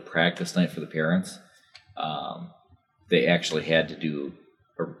the practice night for the parents. They actually had to do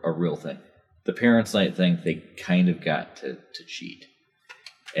a real thing. The parents' night thing, they kind of got to cheat.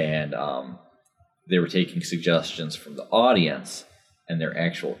 And they were taking suggestions from the audience, and their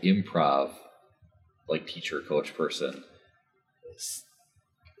actual improv, like teacher, coach person,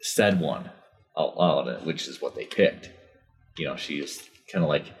 said one out loud, which is what they picked. You know, she is kind of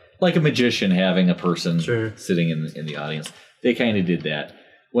like a magician having a person sitting in the audience. They kind of did that.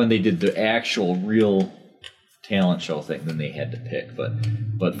 When they did the actual real talent show thing, then they had to pick.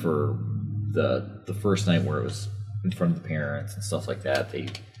 But for the first night where it was in front of the parents and stuff like that, they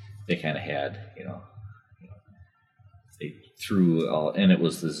kind of had, they threw all, and it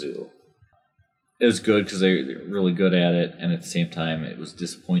was the zoo. It was good because they were really good at it, and at the same time, it was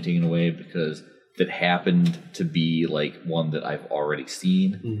disappointing in a way because that happened to be like one that I've already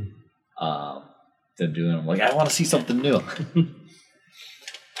seen. Them doing, I'm like, I want to see something new.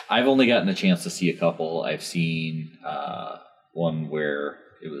 I've only gotten a chance to see a couple. I've seen one where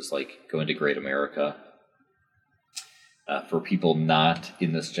it was like going to Great America. For people not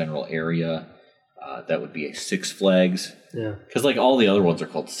in this general area, that would be a Six Flags. Yeah. Because like all the other ones are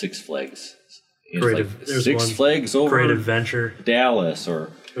called Six Flags. There's Six Flags over Great Adventure, Dallas,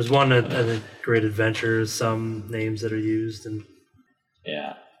 or there's one at Great Adventure. Some names that are used, and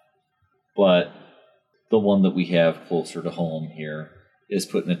yeah, but the one that we have closer to home here is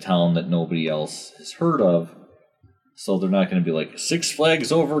put in a town that nobody else has heard of, so they're not going to be like Six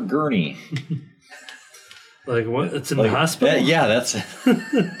Flags over Gurney. Like what? It's in the hospital.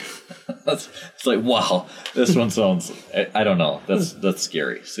 That's it's like, wow, this one sounds. I don't know. That's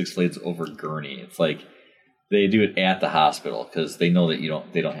scary. Six Flags over Gurney. It's like they do it at the hospital because they know that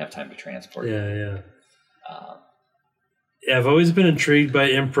they don't have time to transport. Yeah. I've always been intrigued by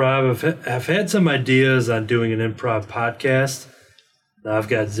improv. I've had some ideas on doing an improv podcast. Now, I've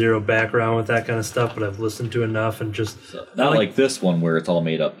got zero background with that kind of stuff, but I've listened to enough and just not like this one where it's all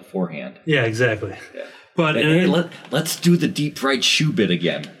made up beforehand. Yeah, exactly. Yeah. But hey, let's do the deep fried shoe bit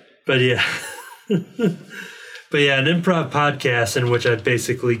again. But yeah. An improv podcast in which I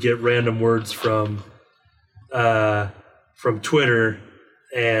basically get random words from Twitter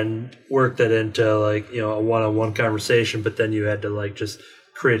and work that into like, a one-on-one conversation, but then you had to like just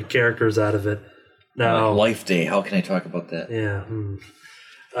create characters out of it. Now, like Life Day, how can I talk about that? Yeah.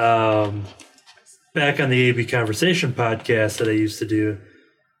 Back on the AB Conversation podcast that I used to do,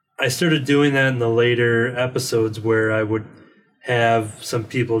 I started doing that in the later episodes where I would have some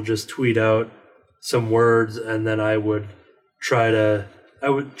people just tweet out some words, and then I would try to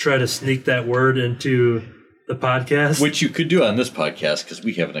sneak that word into the podcast. Which you could do on this podcast because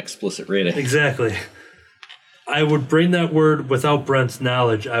we have an explicit rating. Exactly. I would bring that word without Brent's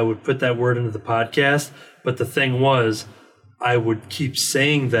knowledge. I would put that word into the podcast, but the thing was, I would keep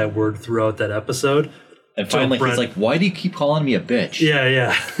saying that word throughout that episode. And finally, he's like, "Why do you keep calling me a bitch?"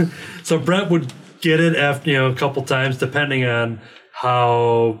 Yeah. So Brent would get it after a couple times, depending on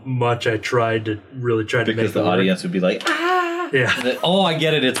how much I tried to make because the audience would be like, "Ah!" Yeah. Oh, I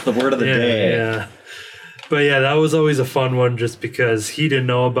get it. It's the word of the day. Yeah. But yeah, that was always a fun one, just because he didn't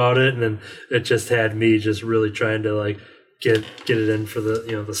know about it, and then it just had me just really trying to like get it in for the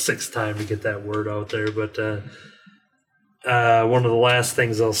the sixth time to get that word out there. But one of the last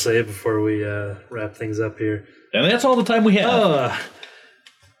things I'll say before we wrap things up here. And that's all the time we have.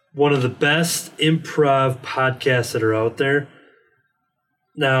 One of the best improv podcasts that are out there.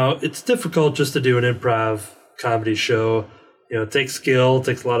 Now, it's difficult just to do an improv comedy show. It takes skill, it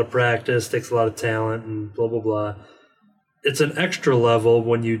takes a lot of practice, takes a lot of talent, and blah, blah, blah. It's an extra level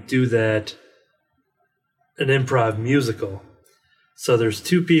when you do that, an improv musical. So there's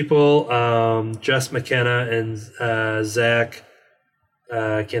two people, Jess McKenna and Zach.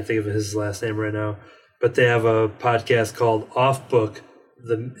 I can't think of his last name right now, but they have a podcast called Off Book,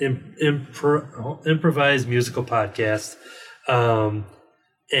 the improvised musical podcast,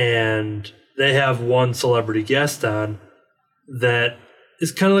 and they have one celebrity guest on that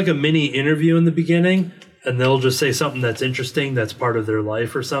is kind of like a mini interview in the beginning, and they'll just say something that's interesting, that's part of their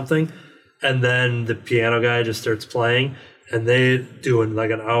life or something, and then the piano guy just starts playing. And they do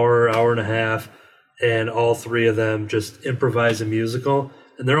like an hour and a half, and all three of them just improvise a musical,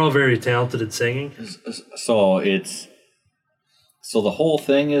 and they're all very talented at singing. So the whole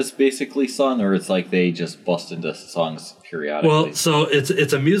thing is basically sung, or it's like they just bust into songs periodically. Well, so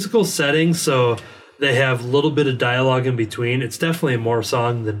it's a musical setting, so they have a little bit of dialogue in between. It's definitely more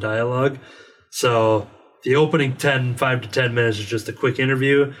song than dialogue. So the opening 5 to 10 minutes is just a quick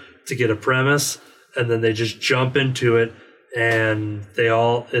interview to get a premise, and then they just jump into it. And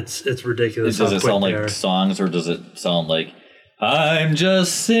it's ridiculous. Does it sound like songs, or does it sound like I'm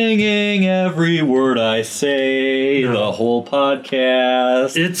just singing every word I say the whole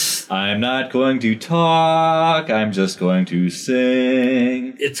podcast? I'm not going to talk. I'm just going to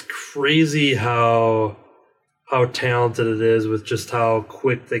sing. It's crazy how talented it is with just how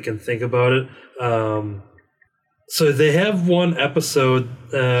quick they can think about it. So they have one episode.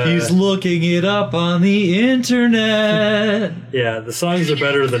 He's looking it up on the internet. Yeah, the songs are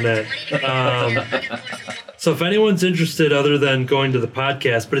better than that. So if anyone's interested, other than going to the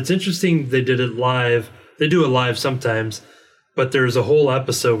podcast, but it's interesting they did it live. They do it live sometimes, but there's a whole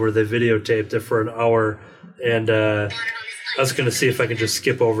episode where they videotaped it for an hour, and I was going to see if I could just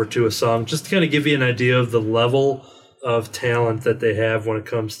skip over to a song, just to kind of give you an idea of the level of talent that they have when it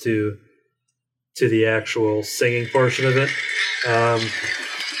comes to the actual singing portion of it.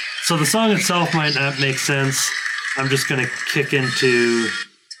 So the song itself might not make sense. I'm just going to kick into...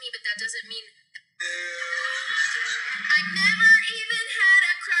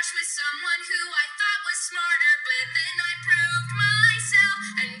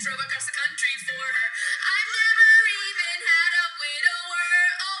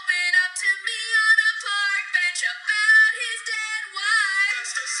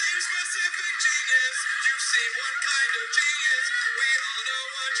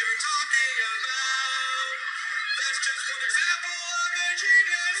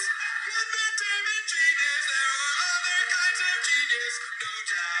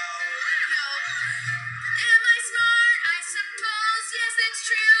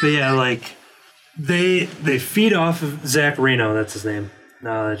 But yeah, like, they feed off of Zach Reno, that's his name.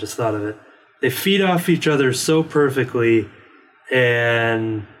 Now I just thought of it. They feed off each other so perfectly,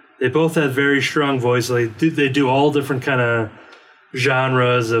 and they both have very strong voices. Like, they do all different kind of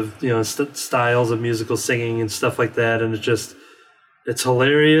genres of, styles of musical singing and stuff like that, and it's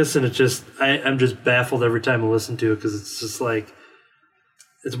hilarious, and I'm just baffled every time I listen to it, because it's just like,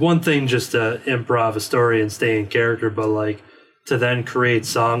 it's one thing just to improv a story and stay in character, but like, to then create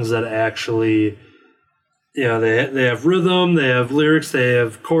songs that actually, they have rhythm, they have lyrics, they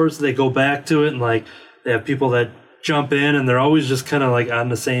have chords, they go back to it, and like, they have people that jump in, and they're always just kind of like on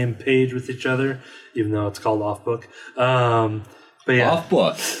the same page with each other, even though it's called Off Book. But yeah, Off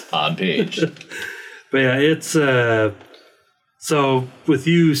Book on page. But yeah, it's so with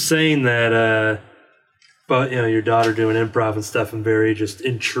you saying that, but your daughter doing improv and stuff, I'm very just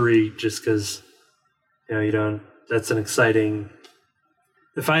intrigued, just because you don't. That's an exciting.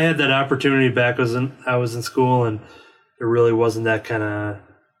 If I had that opportunity back when I was in school, and there really wasn't that kind of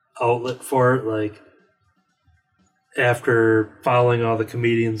outlet for it, like after following all the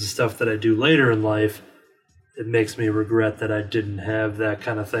comedians and stuff that I do later in life, it makes me regret that I didn't have that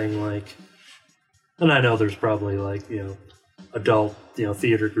kind of thing. Like, and I know there's probably like adult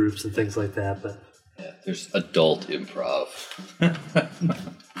theater groups and things like that, but yeah, there's adult improv.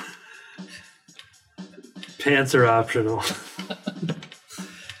 Pants are optional.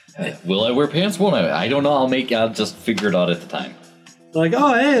 Will I wear pants? Won't I? I don't know. I'll just figure it out at the time. Like,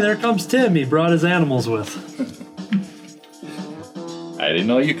 oh, hey, there comes Tim. He brought his animals with. I didn't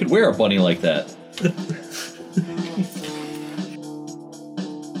know you could wear a bunny like that.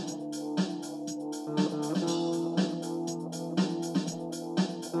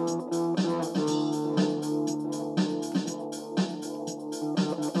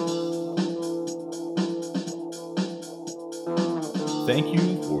 Thank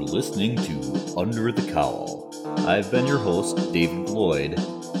you for listening to Under the Cowl. I've been your host, David Lloyd.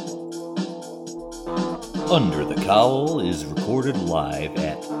 Under the Cowl is recorded live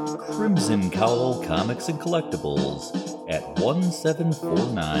at Crimson Cowl Comics and Collectibles at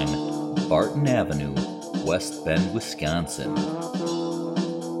 1749 Barton Avenue, West Bend, Wisconsin.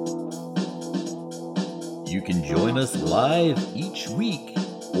 You can join us live each week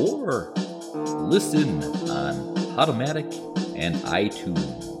or listen on Podomatic and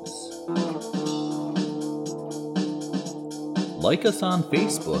iTunes. Like us on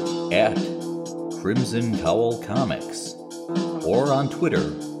Facebook at Crimson Cowl Comics or on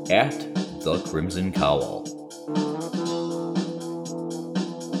Twitter at The Crimson Cowl.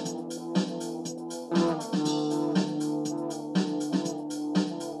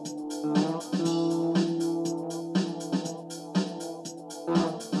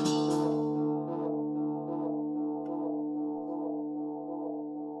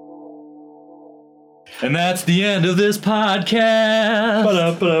 And that's the end of this podcast.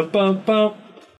 Ba-da-ba-da-bum-bum.